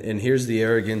 and here's the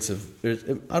arrogance of,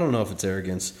 I don't know if it's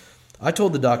arrogance. I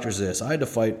told the doctors this. I had to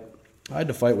fight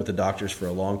with the doctors for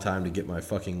a long time to get my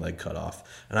fucking leg cut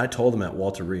off. And I told them at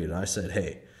Walter Reed, and I said,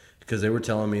 hey, because they were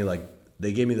telling me, like,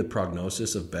 they gave me the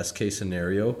prognosis of best case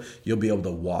scenario, you'll be able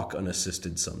to walk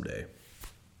unassisted someday.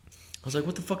 I was like,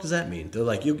 what the fuck does that mean? They're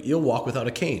like, you'll walk without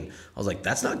a cane. I was like,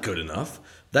 that's not good enough.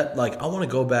 That, like, I want to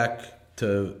go back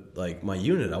to, like, my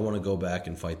unit. I want to go back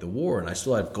and fight the war. And I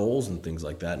still have goals and things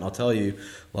like that. And I'll tell you,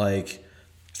 like,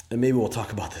 and maybe we'll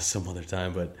talk about this some other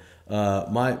time, but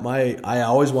I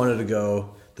always wanted to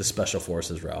go the special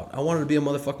forces route. I wanted to be a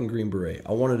motherfucking Green Beret.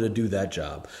 I wanted to do that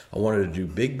job. I wanted to do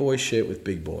big boy shit with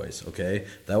big boys, okay?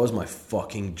 That was my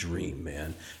fucking dream,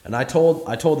 man. And I told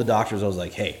the doctors, I was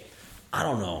like, hey, I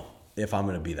don't know if I'm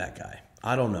going to be that guy.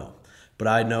 I don't know. But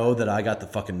I know that I got the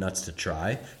fucking nuts to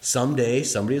try. Someday,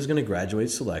 somebody is going to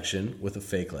graduate selection with a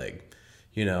fake leg.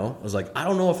 You know? I was like, I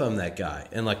don't know if I'm that guy.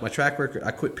 And like my track record,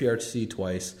 I quit PRTC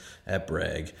twice at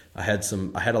Bragg. I had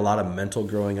a lot of mental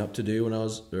growing up to do when I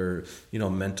was,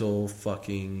 mental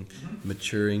fucking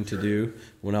maturing to do.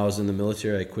 When I was in the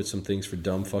military, I quit some things for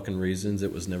dumb fucking reasons.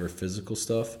 It was never physical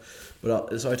stuff.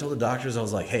 So I told the doctors, I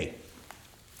was like, hey,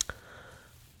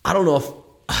 I don't know if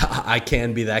I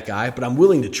can be that guy, but I'm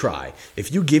willing to try.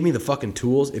 If you give me the fucking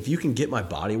tools, if you can get my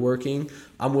body working,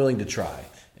 I'm willing to try.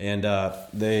 And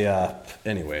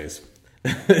anyways,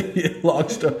 long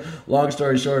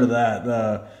story short of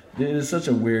that, it is such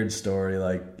a weird story.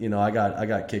 Like, you know, I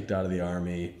got kicked out of the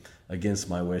Army against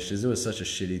my wishes. It was such a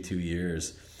shitty 2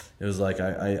 years. It was like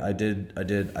I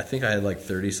think I had like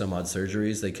 30 some odd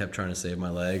surgeries. They kept trying to save my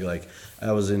leg. Like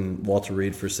I was in Walter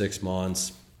Reed for 6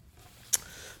 months.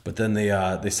 But then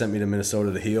they sent me to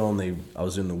Minnesota to heal, and I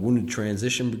was in the Wounded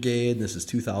Transition Brigade. And this is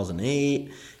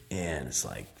 2008, and it's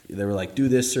like they were like, do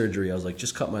this surgery. I was like,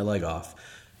 just cut my leg off.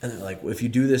 And they're like, well, if you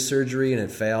do this surgery and it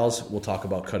fails, we'll talk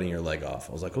about cutting your leg off.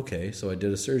 I was like, okay. So I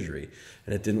did a surgery,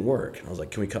 and it didn't work. And I was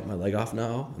like, can we cut my leg off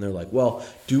now? And they're like, well,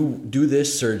 do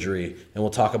this surgery, and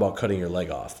we'll talk about cutting your leg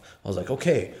off. I was like,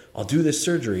 okay, I'll do this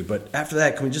surgery, but after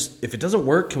that, can we just, if it doesn't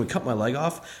work, can we cut my leg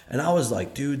off? And I was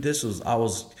like, dude, I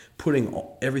was putting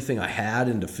everything I had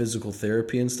into physical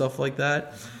therapy and stuff like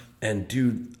that. And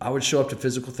dude, I would show up to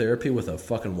physical therapy with a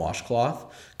fucking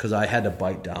washcloth because I had to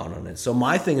bite down on it. So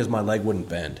my thing is my leg wouldn't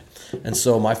bend. And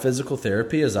so my physical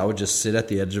therapy is I would just sit at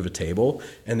the edge of a table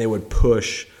and they would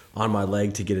push on my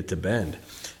leg to get it to bend.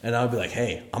 And I would be like,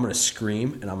 hey, I'm going to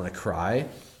scream and I'm going to cry.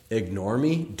 Ignore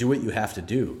me. Do what you have to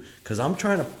do. Because I'm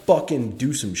trying to fucking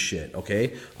do some shit,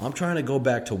 okay? I'm trying to go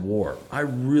back to war. I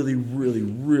really, really,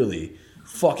 really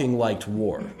fucking liked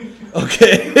war.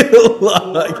 Okay?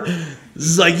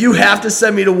 It's like, you have to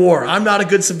send me to war. I'm not a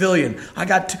good civilian.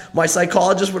 My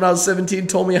psychologist when I was 17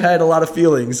 told me I had a lot of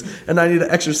feelings and I need to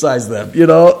exercise them, you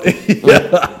know?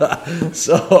 Yeah.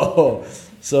 So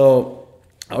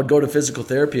I would go to physical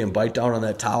therapy and bite down on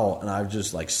that towel, and I would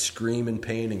just like scream in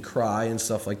pain and cry and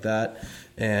stuff like that.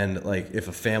 And like if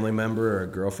a family member or a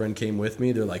girlfriend came with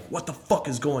me, they're like, "What the fuck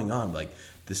is going on?" Like,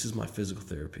 this is my physical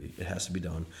therapy. It has to be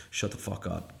done. Shut the fuck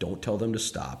up. Don't tell them to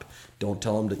stop. Don't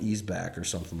tell them to ease back or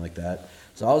something like that.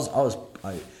 So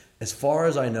I as far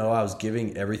as I know, I was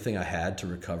giving everything I had to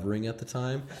recovering at the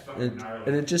time,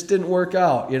 and it just didn't work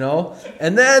out, you know.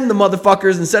 And then the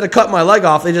motherfuckers, instead of cutting my leg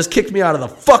off, they just kicked me out of the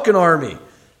fucking army.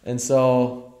 And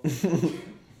so,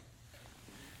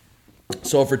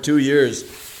 so for 2 years,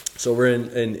 so we're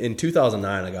in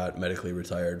 2009, I got medically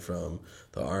retired from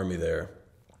the army there.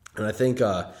 And I think,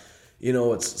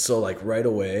 it's so like right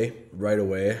away,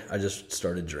 I just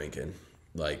started drinking.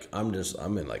 Like I'm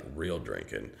in like real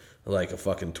drinking, like a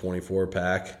fucking 24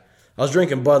 pack. I was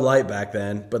drinking Bud Light back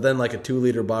then, but then like a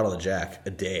 2-liter bottle of Jack a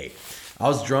day. I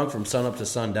was drunk from sun up to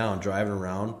sundown, driving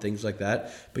around, things like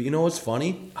that. But you know what's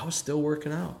funny? I was still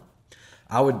working out.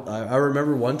 I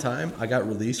remember one time I got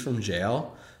released from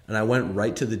jail, and I went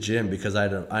right to the gym because I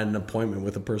had an appointment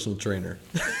with a personal trainer.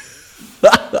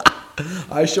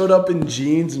 I showed up in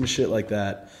jeans and shit like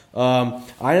that. I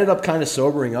ended up kind of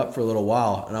sobering up for a little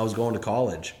while, and I was going to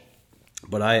college.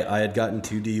 But I had gotten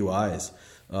 2 DUIs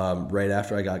right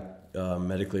after I got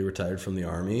medically retired from the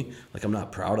army. Like, I'm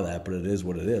not proud of that, but it is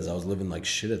what it is. I was living like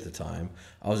shit at the time.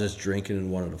 I was just drinking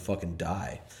and wanted to fucking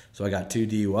die. So I got 2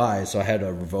 DUIs, so I had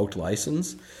a revoked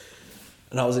license.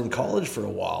 And I was in college for a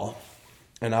while.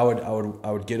 And I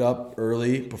would get up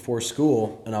early before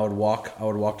school, and I would walk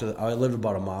to I lived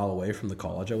about a mile away from the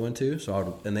college I went to,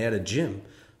 and they had a gym.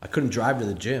 I couldn't drive to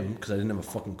the gym because I didn't have a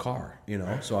fucking car, you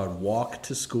know. So I would walk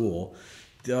to school.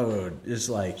 Dude, it's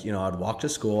like, you know, I'd walk to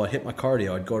school, I'd hit my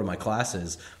cardio, I'd go to my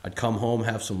classes, I'd come home,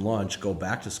 have some lunch, go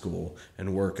back to school,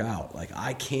 and work out. Like,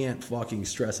 I can't fucking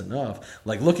stress enough.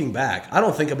 Like, looking back, I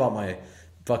don't think about my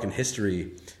fucking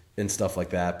history and stuff like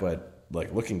that, but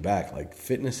like looking back, like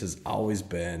fitness has always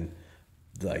been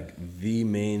like the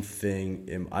main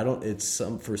thing.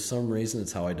 For some reason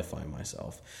it's how I define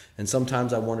myself. And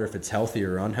sometimes I wonder if it's healthy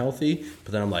or unhealthy,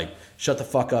 but then I'm like, shut the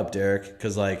fuck up, Derek.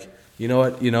 Because like, you know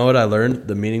what I learned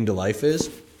the meaning to life is?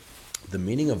 The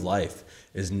meaning of life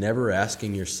is never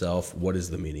asking yourself what is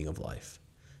the meaning of life.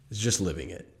 It's just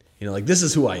living it. You know, like, this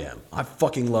is who I am. I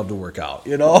fucking love to work out,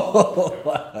 you know?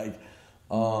 Like,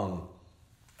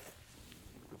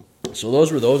 so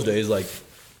those were those days. Like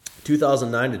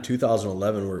 2009 to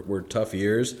 2011 were tough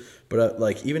years, but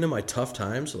like even in my tough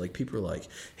times, like people are like,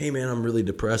 "Hey man, I'm really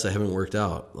depressed. I haven't worked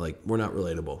out." Like, we're not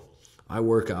relatable. I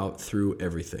work out through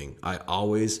everything. I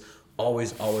always.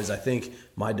 I think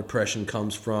my depression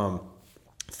comes from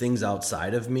things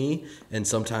outside of me, and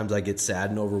sometimes I get sad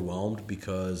and overwhelmed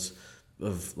because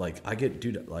of like I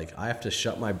have to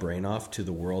shut my brain off to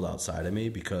the world outside of me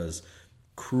because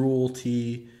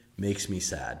cruelty makes me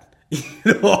sad.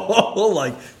 You know,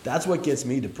 like that's what gets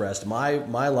me depressed. My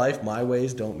life, my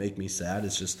ways don't make me sad.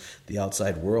 It's just the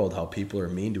outside world, how people are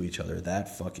mean to each other.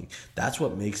 That's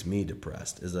what makes me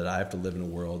depressed, is that I have to live in a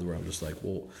world where I'm just like,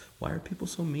 well, why are people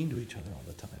so mean to each other all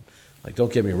the time? Like,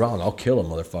 don't get me wrong, I'll kill a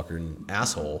motherfucker and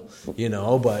asshole, you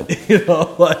know, but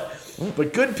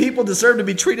but good people deserve to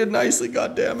be treated nicely,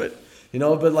 God damn it. You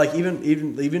know, but like even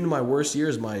in my worst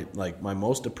years, my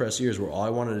most depressed years where all I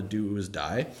wanted to do was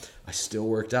die, I still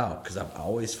worked out because I've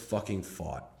always fucking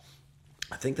fought.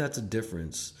 I think that's a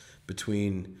difference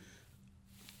between,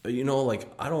 you know,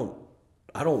 like I don't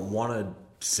want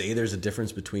to say there's a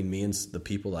difference between me and the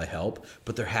people I help,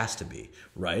 but there has to be,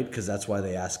 right? Because that's why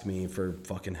they ask me for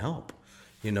fucking help.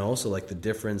 You know, so like the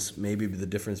difference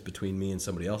between me and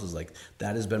somebody else is like,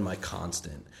 that has been my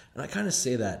constant. And I kind of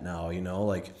say that now, you know,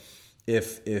 like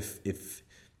if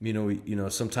you know,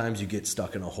 sometimes you get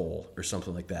stuck in a hole or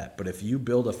something like that. But if you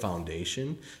build a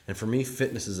foundation, and for me,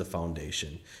 fitness is a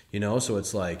foundation, you know, so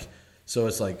it's like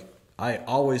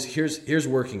here's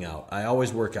working out. I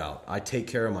always work out. I take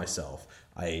care of myself.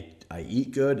 I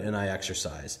eat good and I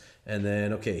exercise. And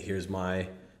then, okay, here's my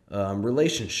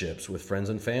relationships with friends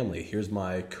and family. Here's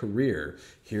my career.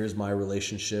 Here's my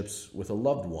relationships with a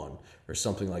loved one or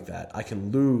something like that. I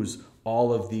can lose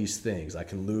all of these things. I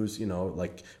can lose, you know,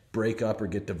 like break up or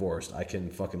get divorced. I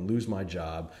can fucking lose my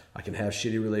job. I can have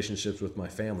shitty relationships with my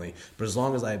family. But as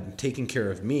long as I'm taking care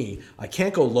of me, I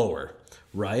can't go lower,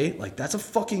 right? Like, that's a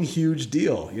fucking huge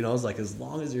deal. You know, it's like, as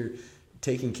long as you're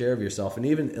taking care of yourself, and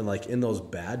even in those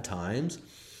bad times,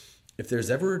 if there's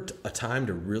ever a time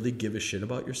to really give a shit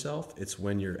about yourself, it's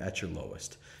when you're at your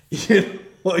lowest. You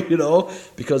know,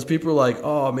 because people are like,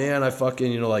 oh man, I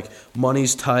fucking, you know, like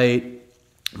money's tight.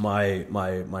 My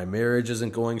marriage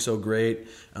isn't going so great.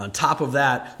 On top of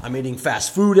that, I'm eating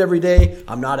fast food every day.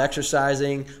 I'm not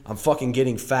exercising. I'm fucking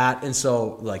getting fat. And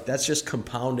so, like, that's just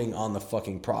compounding on the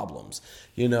fucking problems,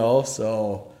 you know?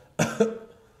 So,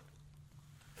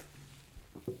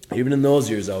 even in those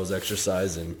years, I was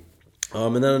exercising.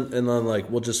 And then, like,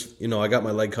 we'll just, you know, I got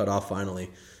my leg cut off finally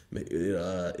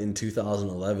in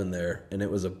 2011 there, and it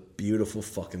was a beautiful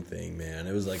fucking thing, man.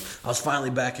 It was like I was finally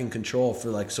back in control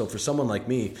for someone like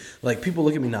me. Like, people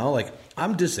look at me now like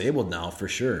I'm disabled now for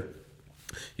sure.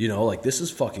 You know, like, this is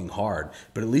fucking hard,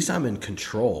 but at least I'm in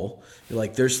control.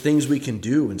 Like, there's things we can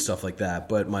do and stuff like that.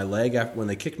 But my leg, when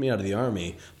they kicked me out of the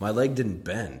Army, my leg didn't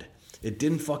bend. It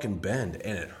didn't fucking bend,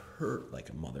 and it hurt like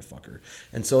a motherfucker.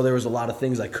 And so there was a lot of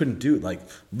things I couldn't do. Like,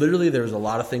 literally, there was a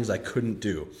lot of things I couldn't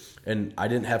do, and I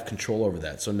didn't have control over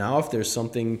that. So now if there's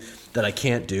something that I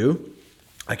can't do,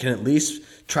 I can at least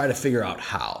try to figure out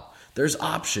how. There's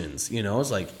options, you know. It's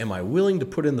like, am I willing to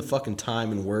put in the fucking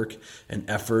time and work and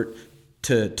effort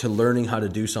to learning how to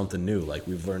do something new? Like,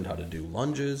 we've learned how to do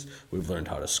lunges, we've learned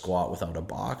how to squat without a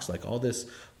box, like all this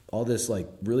like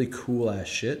really cool ass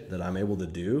shit that I'm able to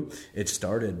do. It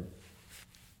started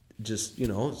just, you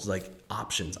know, it's like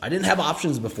options. I didn't have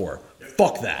options before.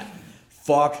 Fuck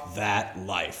that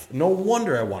life. No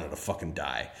wonder I wanted to fucking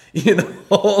die. You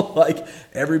know, like,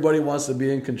 everybody wants to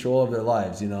be in control of their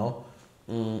lives, you know?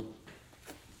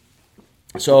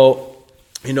 So,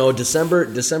 you know,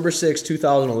 December 6,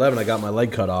 2011, I got my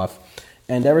leg cut off.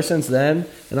 And ever since then,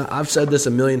 and I've said this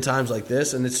a million times like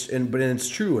this, but it's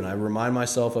true, and I remind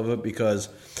myself of it because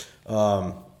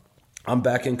I'm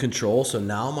back in control. So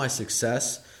now my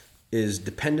success is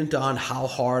dependent on how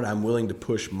hard I'm willing to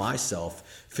push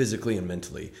myself physically and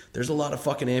mentally. There's a lot of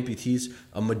fucking amputees.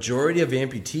 A majority of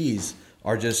amputees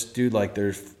are just, dude, like,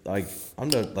 there's like,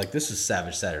 this is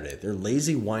Savage Saturday. They're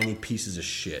lazy, whiny pieces of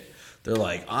shit. They're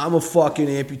like, I'm a fucking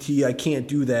amputee. I can't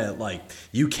do that. Like,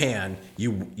 you can,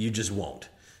 you just won't.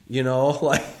 You know,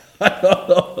 like,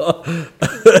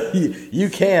 you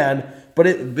can,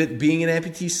 but being an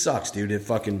amputee sucks, dude.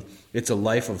 It's a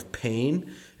life of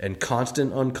pain and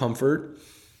constant uncomfort,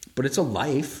 but it's a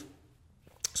life.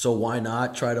 So why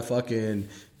not try to fucking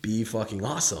be fucking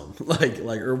awesome? Like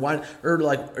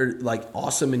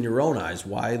awesome in your own eyes.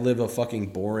 Why live a fucking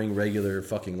boring, regular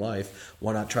fucking life?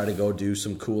 Why not try to go do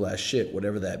some cool ass shit,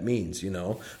 whatever that means, you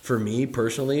know? For me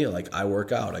personally, like, I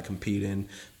work out, I compete in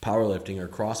powerlifting or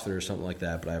CrossFit or something like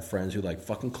that, but I have friends who like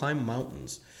fucking climb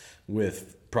mountains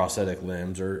with prosthetic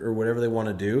limbs or whatever they want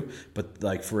to do. But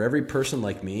like, for every person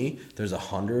like me, there's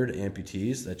 100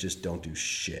 amputees that just don't do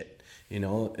shit, you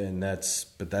know? And that's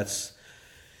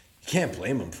you can't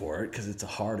blame them for it because it's a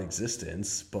hard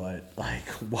existence. But like,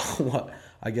 what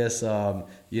I guess,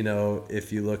 you know,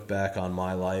 if you look back on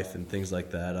my life and things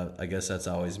like that, I guess that's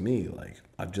always me. Like,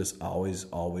 I've just always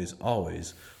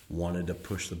wanted to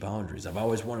push the boundaries. I've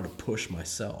always wanted to push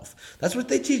myself. That's what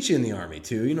they teach you in the Army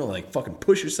too. You know, like, fucking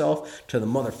push yourself to the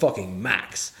motherfucking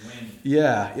max. Win.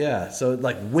 Yeah. So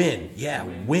like, win. Yeah,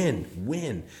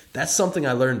 win. That's something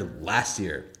I learned last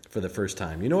year for the first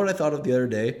time. You know what I thought of the other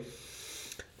day?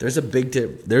 There's a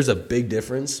big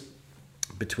difference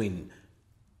between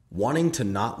wanting to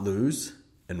not lose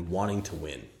and wanting to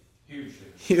win. Huge.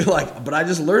 You're like, but I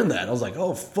just learned that. I was like,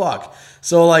 oh fuck.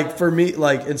 So like, for me,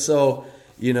 like, and so,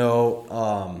 you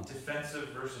know, defensive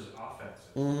versus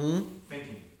offensive. Mm-hmm.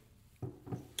 Thinking.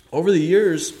 Over the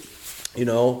years, you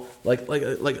know, like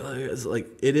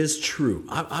it is true.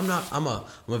 I'm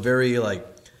a very like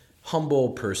humble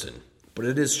person, but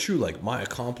it is true. Like, my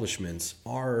accomplishments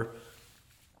are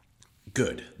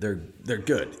good. They're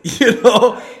good. You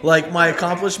know, like, my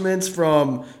accomplishments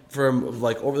from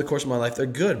like over the course of my life, they're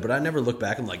good. But I never look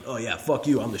back and like, oh yeah, fuck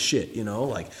you, I'm the shit. You know,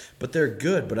 like, but they're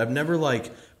good. But I've never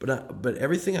like, but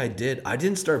everything I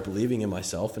didn't start believing in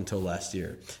myself until last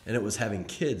year, and it was having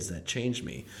kids that changed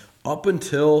me. Up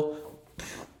until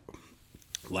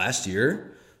last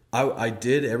year, I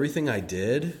did everything I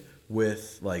did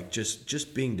with like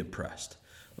just being depressed,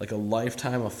 like a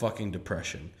lifetime of fucking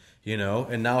depression. You know,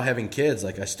 and now having kids,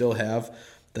 like, I still have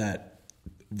that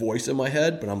voice in my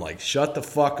head, but I'm like, shut the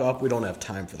fuck up. We don't have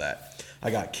time for that.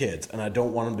 I got kids, and I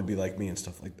don't want them to be like me and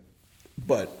stuff like that.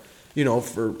 But, you know,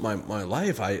 for my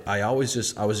life, I was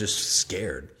just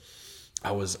scared.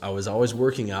 I was always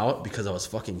working out because I was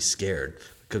fucking scared.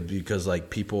 Because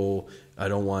like, people, I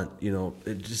don't want, you know,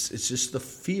 it's just the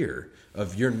fear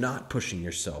of you're not pushing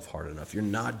yourself hard enough. You're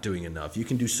not doing enough. You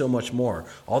can do so much more.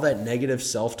 All that negative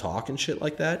self-talk and shit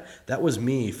like that, that was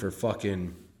me for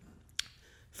fucking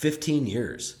 15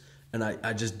 years. And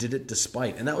I just did it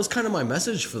despite. And that was kind of my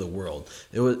message for the world.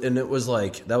 It was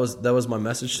like, that was my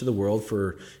message to the world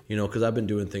for, because I've been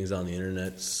doing things on the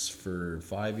internet for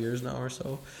 5 years now or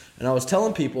so. And I was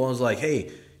telling people, I was like,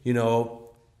 hey, you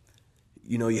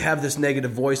have this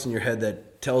negative voice in your head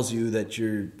that tells you that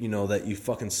that you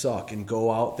fucking suck, and go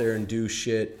out there and do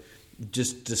shit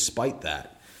just despite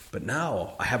that. But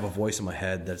now I have a voice in my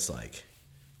head that's like,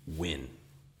 win.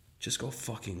 Just go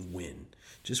fucking win.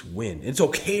 Just win. It's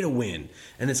okay to win.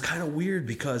 And it's kind of weird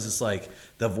because it's like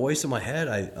the voice in my head,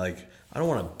 I don't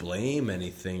want to blame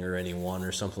anything or anyone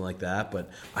or something like that, but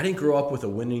I didn't grow up with a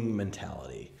winning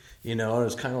mentality. It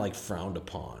was kind of like frowned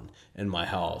upon in my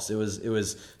house. It was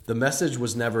the message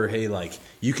was never, hey, like,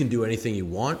 you can do anything you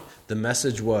want. The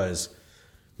message was,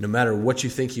 no matter what you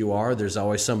think you are, there's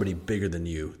always somebody bigger than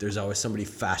you. There's always somebody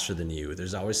faster than you.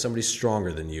 There's always somebody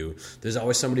stronger than you. There's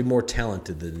always somebody more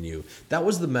talented than you. That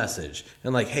was the message.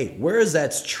 And like, hey, whereas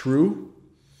that's true,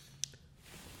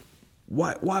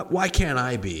 why can't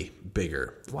I be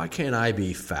bigger? Why can't I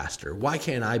be faster? Why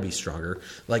can't I be stronger?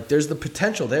 Like, there's the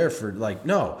potential there for, like,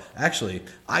 no, actually,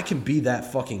 I can be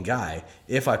that fucking guy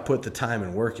if I put the time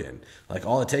and work in. Like,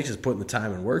 all it takes is putting the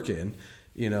time and work in.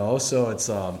 So it's,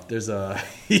 there's a,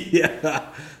 yeah.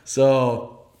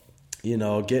 So,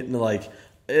 getting like,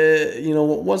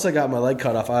 once I got my leg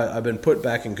cut off, I've been put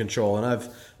back in control, and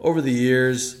over the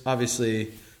years,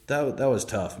 obviously, that was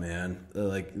tough, man.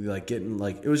 Like getting,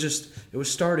 like, it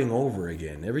was starting over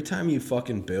again. Every time you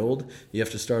fucking build, you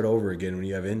have to start over again when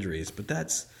you have injuries. But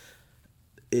that's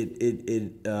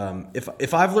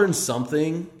if I've learned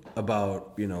something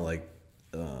about,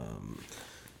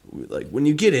 like when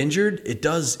you get injured, it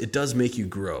does make you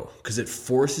grow, because it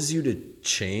forces you to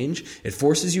change. It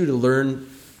forces you to learn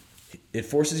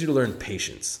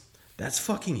patience. That's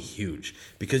fucking huge,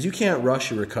 because you can't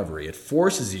rush your recovery. It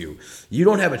forces you. You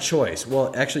don't have a choice.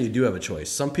 Well, actually, you do have a choice.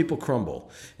 Some people crumble.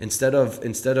 Instead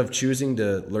of choosing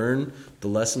to learn the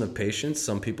lesson of patience,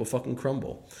 some people fucking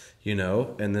crumble,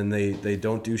 and then they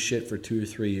don't do shit for 2 or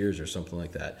 3 years or something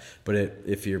like that. But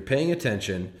if you're paying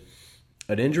attention,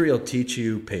 an injury will teach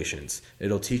you patience.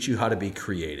 It'll teach you how to be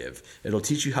creative. It'll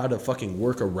teach you how to fucking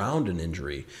work around an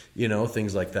injury,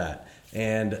 things like that.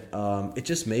 And it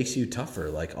just makes you tougher.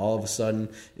 Like, all of a sudden,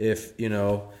 if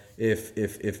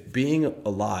being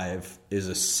alive is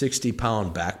a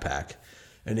 60-pound backpack,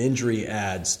 an injury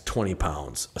adds 20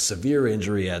 pounds. A severe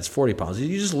injury adds 40 pounds.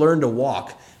 You just learn to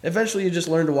walk. Eventually, you just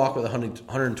learn to walk with a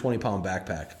 120-pound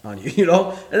backpack on you,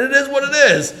 And it is what it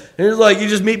is. And it's like, you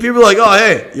just meet people like, oh,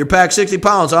 hey, you're packed 60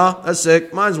 pounds, huh? That's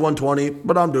sick. Mine's 120,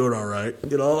 but I'm doing all right.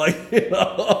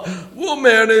 We'll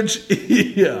manage.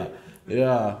 Yeah.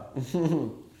 Yeah.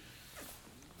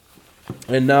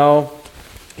 And now,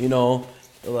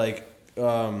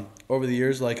 over the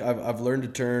years, like, I've learned to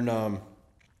turn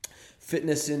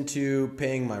fitness into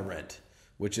paying my rent,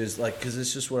 which is like, because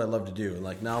it's just what I love to do. And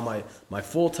like, now my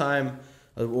full-time,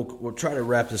 we'll try to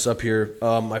wrap this up here.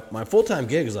 My full-time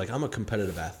gig is like, I'm a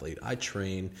competitive athlete. I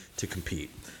train to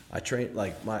compete. I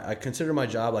consider my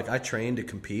job, like, I train to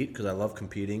compete because I love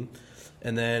competing.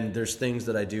 And then there's things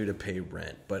that I do to pay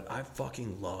rent, but I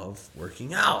fucking love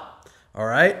working out. All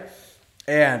right.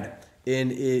 And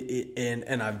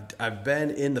I've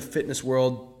been in the fitness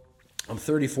world. I'm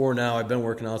 34 now. I've been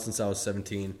working out since I was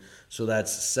 17. So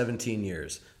that's 17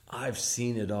 years. I've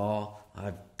seen it all.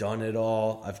 I've done it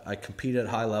all. I compete at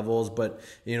high levels, but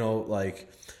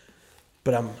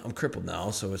but I'm crippled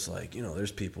now. So it's like,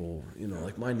 there's people,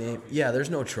 like my name. Yeah, there's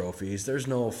no trophies. There's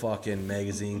no fucking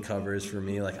magazine covers for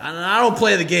me. Like, I don't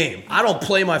play the game. I don't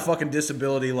play my fucking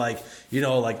disability. Like,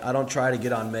 I don't try to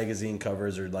get on magazine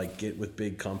covers or like get with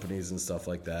big companies and stuff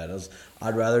like that.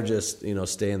 I'd rather just,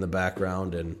 stay in the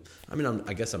background. And I mean,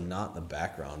 I guess I'm not in the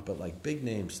background, but like big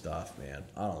name stuff, man,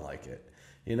 I don't like it.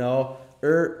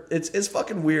 It's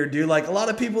fucking weird, dude. Like, a lot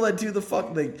of people that do the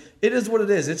fuck, like, it is what it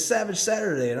is. It's Savage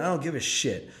Saturday, and I don't give a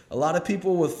shit. A lot of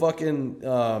people with fucking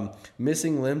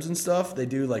missing limbs and stuff, they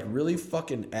do like really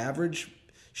fucking average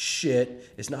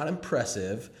shit. It's not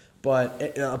impressive,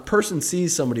 but a person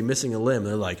sees somebody missing a limb,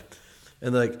 they're like,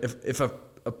 and like, if a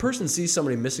person sees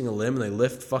somebody missing a limb and they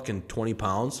lift fucking 20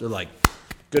 pounds, they're like,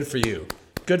 good for you.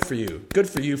 Good for you. Good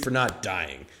for you for not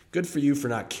dying. Good for you for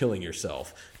not killing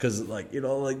yourself. Because, like,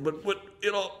 but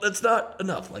that's not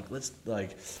enough. Like,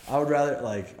 I would rather,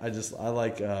 like,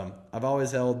 I've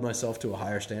always held myself to a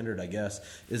higher standard, I guess,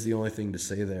 is the only thing to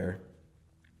say there.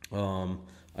 I'm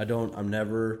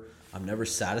never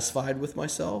satisfied with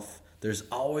myself. There's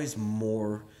always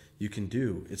more you can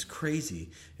do. It's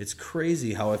crazy. It's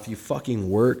crazy how if you fucking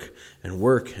work and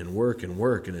work and work and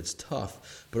work, and it's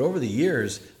tough. But over the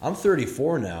years, I'm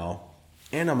 34 now,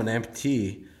 and I'm an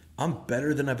amputee. I'm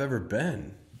better than I've ever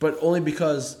been, but only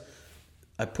because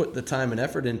I put the time and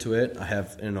effort into it. I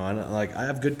have, I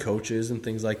have good coaches and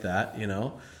things like that,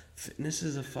 Fitness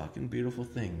is a fucking beautiful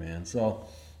thing, man. So,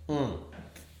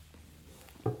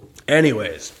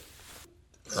 anyways.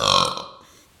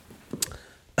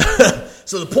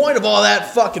 So the point of all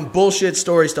that fucking bullshit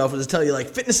story stuff was to tell you, like,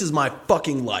 fitness is my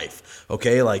fucking life,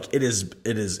 okay? Like, it is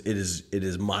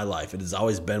my life. It has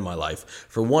always been my life.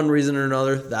 For one reason or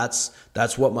another, that's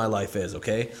what my life is,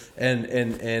 okay?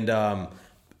 And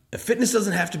fitness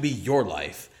doesn't have to be your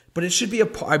life, but it should be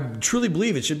I truly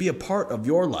believe it should be a part of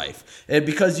your life. And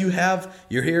because you're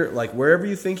here, like, wherever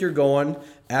you think you're going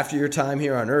after your time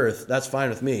here on earth, that's fine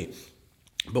with me.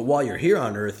 But while you're here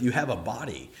on earth, you have a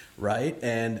body, right?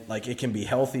 And like, it can be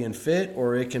healthy and fit,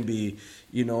 or it can be,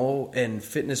 and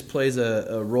fitness plays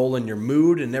a role in your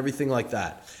mood and everything like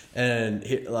that. And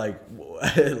like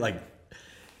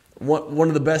one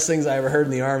of the best things I ever heard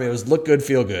in the Army was look good,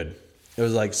 feel good. It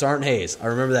was like Sergeant Hayes. I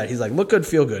remember that. He's like, look good,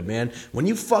 feel good, man. When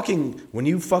you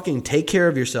fucking take care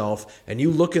of yourself and you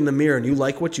look in the mirror and you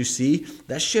like what you see,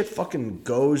 that shit fucking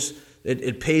goes.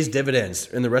 It pays dividends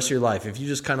in the rest of your life if you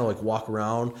just kind of like walk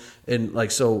around and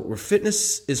like, so where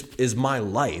fitness is my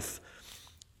life.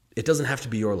 It doesn't have to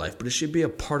be your life, but it should be a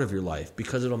part of your life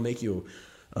because it'll make you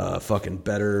a fucking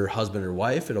better husband or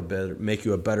wife. It'll make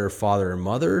you a better father or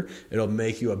mother. It'll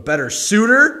make you a better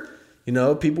suitor.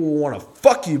 People will want to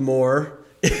fuck you more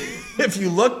if you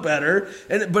look better.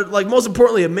 But like, most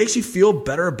importantly, it makes you feel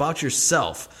better about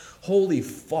yourself. Holy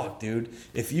fuck, dude.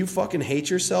 If you fucking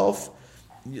hate yourself,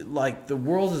 like, the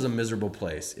world is a miserable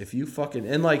place. If you fucking,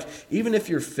 and like, even if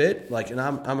you're fit, like, and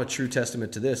I'm a true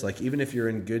testament to this, like, even if you're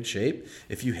in good shape,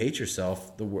 if you hate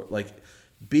yourself,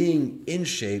 being in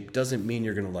shape doesn't mean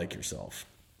you're going to like yourself.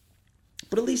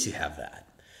 But at least you have that.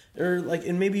 Or like,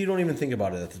 and maybe you don't even think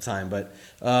about it at the time, but,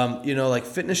 like,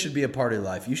 fitness should be a part of your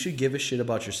life. You should give a shit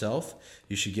about yourself.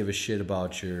 You should give a shit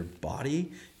about your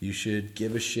body. You should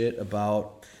give a shit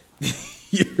about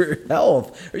your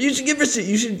health, or you should give a shit.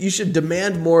 You should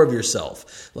demand more of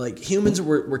yourself. Like, humans,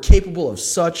 we're capable of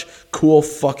such cool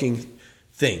fucking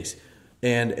things,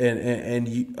 and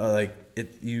you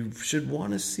you should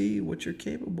want to see what you're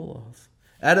capable of.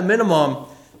 At a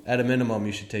minimum,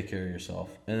 you should take care of yourself.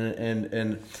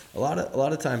 And a lot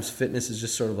of times, fitness is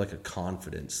just sort of like a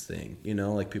confidence thing.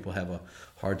 Like, people have a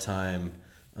hard time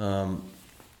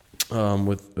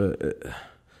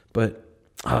but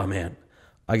oh man.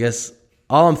 I guess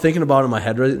all I'm thinking about in my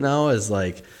head right now is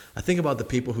like, I think about the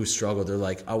people who struggle. They're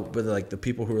like, the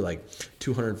people who are like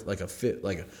 200, like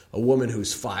a woman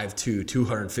who's 5'2",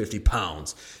 250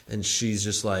 pounds, and she's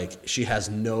just like, she has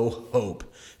no hope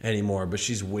anymore, but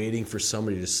she's waiting for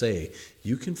somebody to say,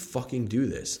 you can fucking do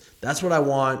this. That's what I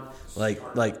want. Like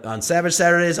on Savage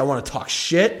Saturdays, I want to talk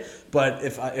shit, but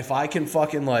if I can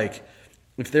fucking like,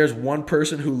 if there's one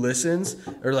person who listens,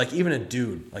 or like even a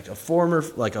dude, like a former,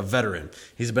 like a veteran,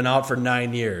 he's been out for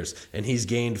 9 years and he's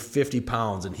gained 50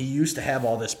 pounds and he used to have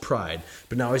all this pride,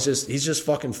 but now he's just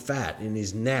fucking fat and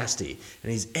he's nasty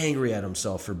and he's angry at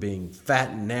himself for being fat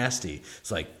and nasty.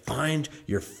 It's like, find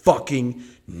your fucking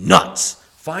nuts.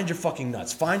 Find your fucking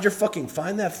nuts. Find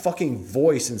that fucking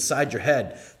voice inside your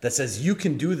head that says you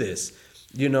can do this.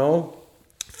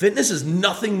 Fitness is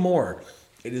nothing more.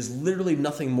 It is literally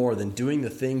nothing more than doing the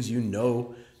things you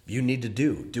know you need to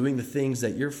do. Doing the things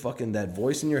that that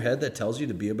voice in your head that tells you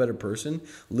to be a better person,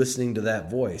 listening to that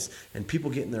voice. And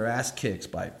people getting their ass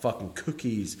kicked by fucking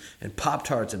cookies and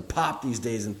Pop-Tarts and pop these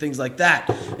days and things like that.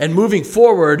 And moving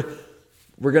forward,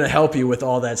 we're going to help you with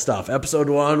all that stuff. Episode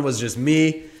 1 was just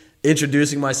me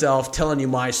introducing myself, telling you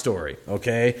my story,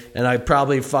 okay? And I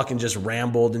probably fucking just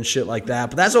rambled and shit like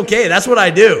that, but that's okay. That's what I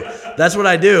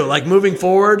do. Like, moving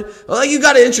forward, like, you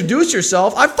got to introduce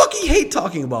yourself. I fucking hate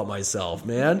talking about myself,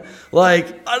 man. Like,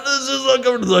 I was just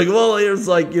like, well, it's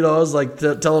like, I was like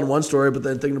telling one story, but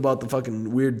then thinking about the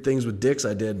fucking weird things with dicks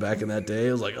I did back in that day.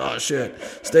 I was like, oh shit,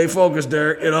 stay focused,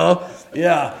 Derek,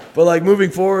 Yeah, but like, moving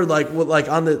forward, like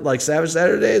on the like Savage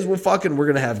Saturdays, we're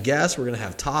gonna have guests, we're gonna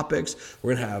have topics,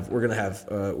 we're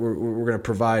gonna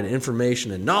provide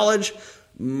information and knowledge.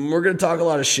 We're gonna talk a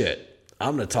lot of shit.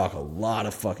 I'm gonna talk a lot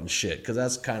of fucking shit because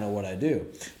that's kind of what I do.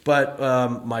 But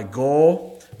my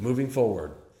goal moving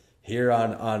forward here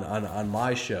on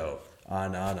my show,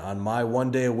 on my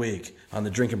one day a week on the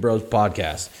Drinking Bros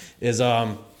podcast is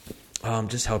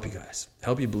just help you guys.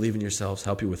 Help you believe in yourselves,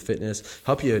 help you with fitness,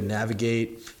 help you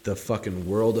navigate the fucking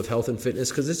world of health and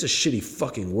fitness, because it's a shitty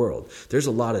fucking world. There's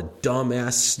a lot of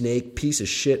dumbass snake piece of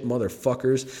shit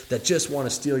motherfuckers that just want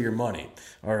to steal your money,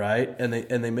 all right? And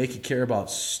they make you care about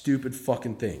stupid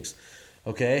fucking things,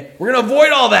 okay? We're going to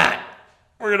avoid all that,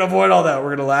 We're going to avoid all that. We're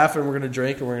going to laugh and we're going to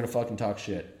drink and we're going to fucking talk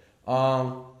shit.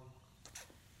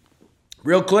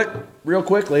 Real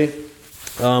quickly,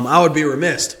 I would be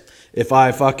remiss if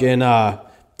I fucking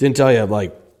didn't tell you,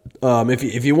 like,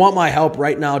 if you want my help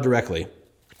right now directly,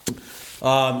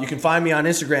 you can find me on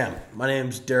Instagram. My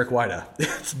name's Derek Weida.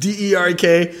 It's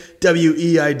DerekWeida.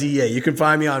 You can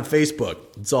find me on Facebook.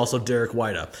 It's also Derek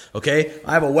Weida. Okay?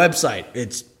 I have a website.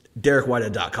 It's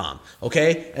DerekWeida.com.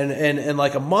 Okay? And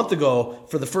like a month ago,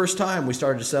 for the first time, we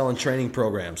started selling training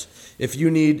programs. If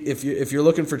you're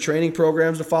looking for training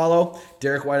programs to follow,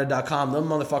 DerekWeida.com. Them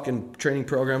motherfucking training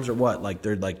programs are what? Like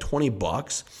they're like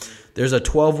 $20. There's a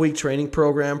 12-week training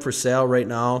program for sale right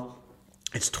now.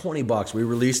 It's $20. We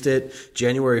released it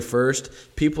January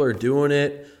 1st. People are doing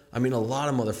it. I mean, a lot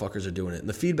of motherfuckers are doing it, and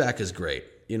the feedback is great.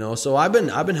 You know, so I've been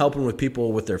helping with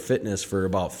people with their fitness for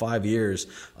about 5 years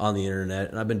on the internet,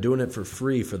 and I've been doing it for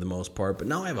free for the most part. But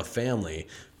now I have a family,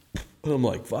 and I'm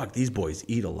like, fuck, these boys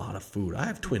eat a lot of food. I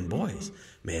have twin boys,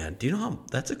 man. Do you know how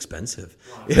that's expensive?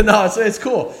 You know, it's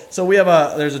cool. So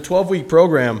there's a 12-week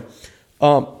program.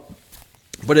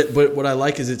 But what I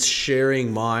like is it's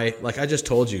sharing like I just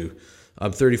told you,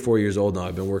 I'm 34 years old now.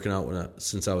 I've been working out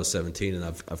since I was 17, and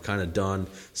I've kind of done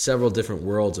several different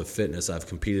worlds of fitness. I've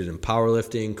competed in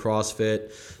powerlifting,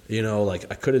 CrossFit. You know,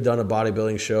 like I could have done a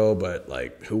bodybuilding show, but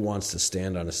like who wants to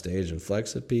stand on a stage and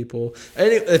flex at people?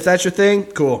 If that's your thing,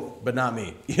 cool, but not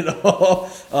me. You know,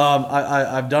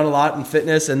 I've done a lot in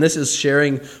fitness, and this is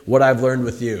sharing what I've learned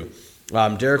with you.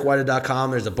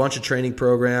 DerekWeida.com. There's a bunch of training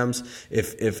programs.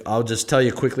 If I'll just tell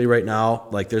you quickly right now,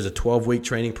 like there's a 12-week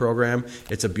training program.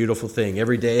 It's a beautiful thing.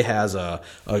 Every day has a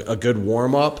good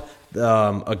warm-up,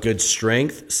 a good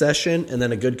strength session, and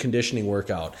then a good conditioning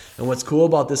workout. And what's cool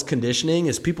about this conditioning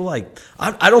is people I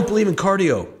don't believe in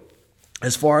cardio.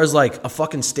 As far as like a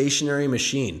fucking stationary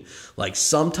machine, like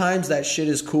sometimes that shit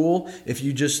is cool if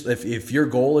your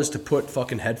goal is to put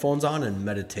fucking headphones on and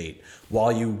meditate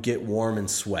while you get warm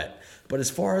and sweat. But as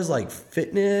far as like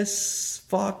fitness,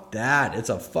 fuck that. It's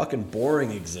a fucking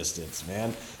boring existence,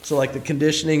 man. So like the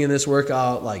conditioning in this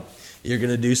workout, like you're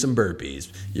going to do some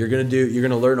burpees. You're going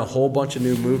to learn a whole bunch of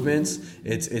new movements.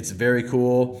 It's very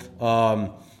cool.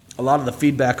 A lot of the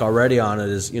feedback already on it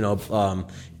is, you know,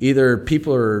 either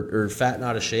people are fat and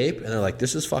out of shape and they're like,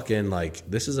 this is fucking like,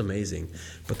 this is amazing.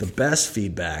 But the best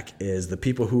feedback is the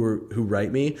people who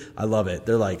write me. I love it.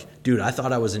 They're like, dude, I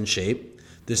thought I was in shape.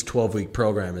 This 12-week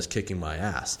program is kicking my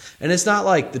ass. And it's not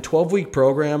like the 12-week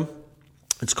program,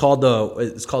 it's called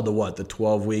the what? The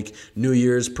 12-week New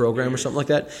Year's program or something like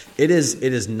that. It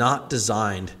is not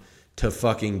designed to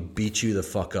fucking beat you the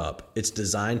fuck up. It's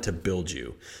designed to build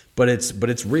you. But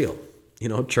it's real. You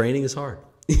know, training is hard.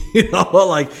 You know,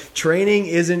 like training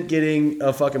isn't getting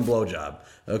a fucking blowjob.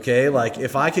 Okay? Like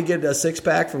if I could get a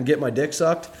six-pack from getting my dick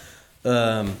sucked,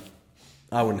 I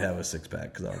wouldn't have a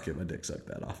six-pack because I don't get my dick sucked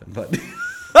that often. But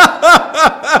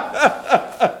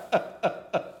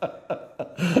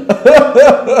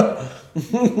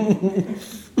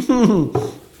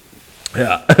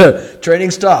yeah,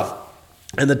 training's tough.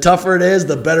 And the tougher it is,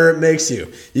 the better it makes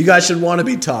you. You guys should want to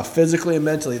be tough physically and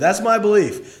mentally. That's my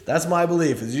belief.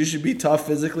 Is you should be tough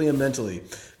physically and mentally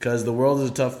because the world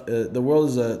is the world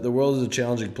is a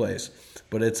challenging place.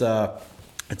 But it's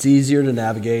easier to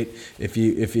navigate if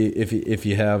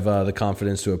you have the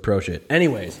confidence to approach it.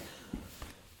 Anyways,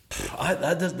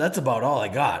 that's about all I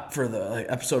got for the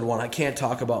episode 1. I can't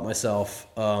talk about myself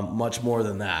much more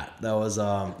than that. That was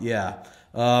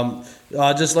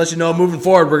just let you know, moving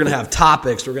forward, we're gonna have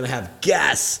topics, we're gonna have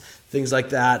guests, things like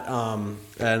that, and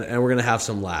we're gonna have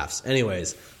some laughs.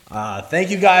 Anyways.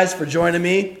 Thank you guys for joining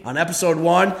me on episode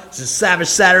 1. This is Savage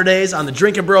Saturdays on the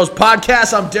Drinking Bros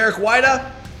podcast. I'm Derek Weida.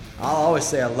 I'll always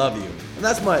say I love you. And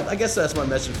I guess that's my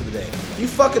message for the day. If you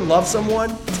fucking love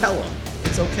someone, tell them.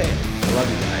 It's okay. I love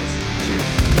you guys.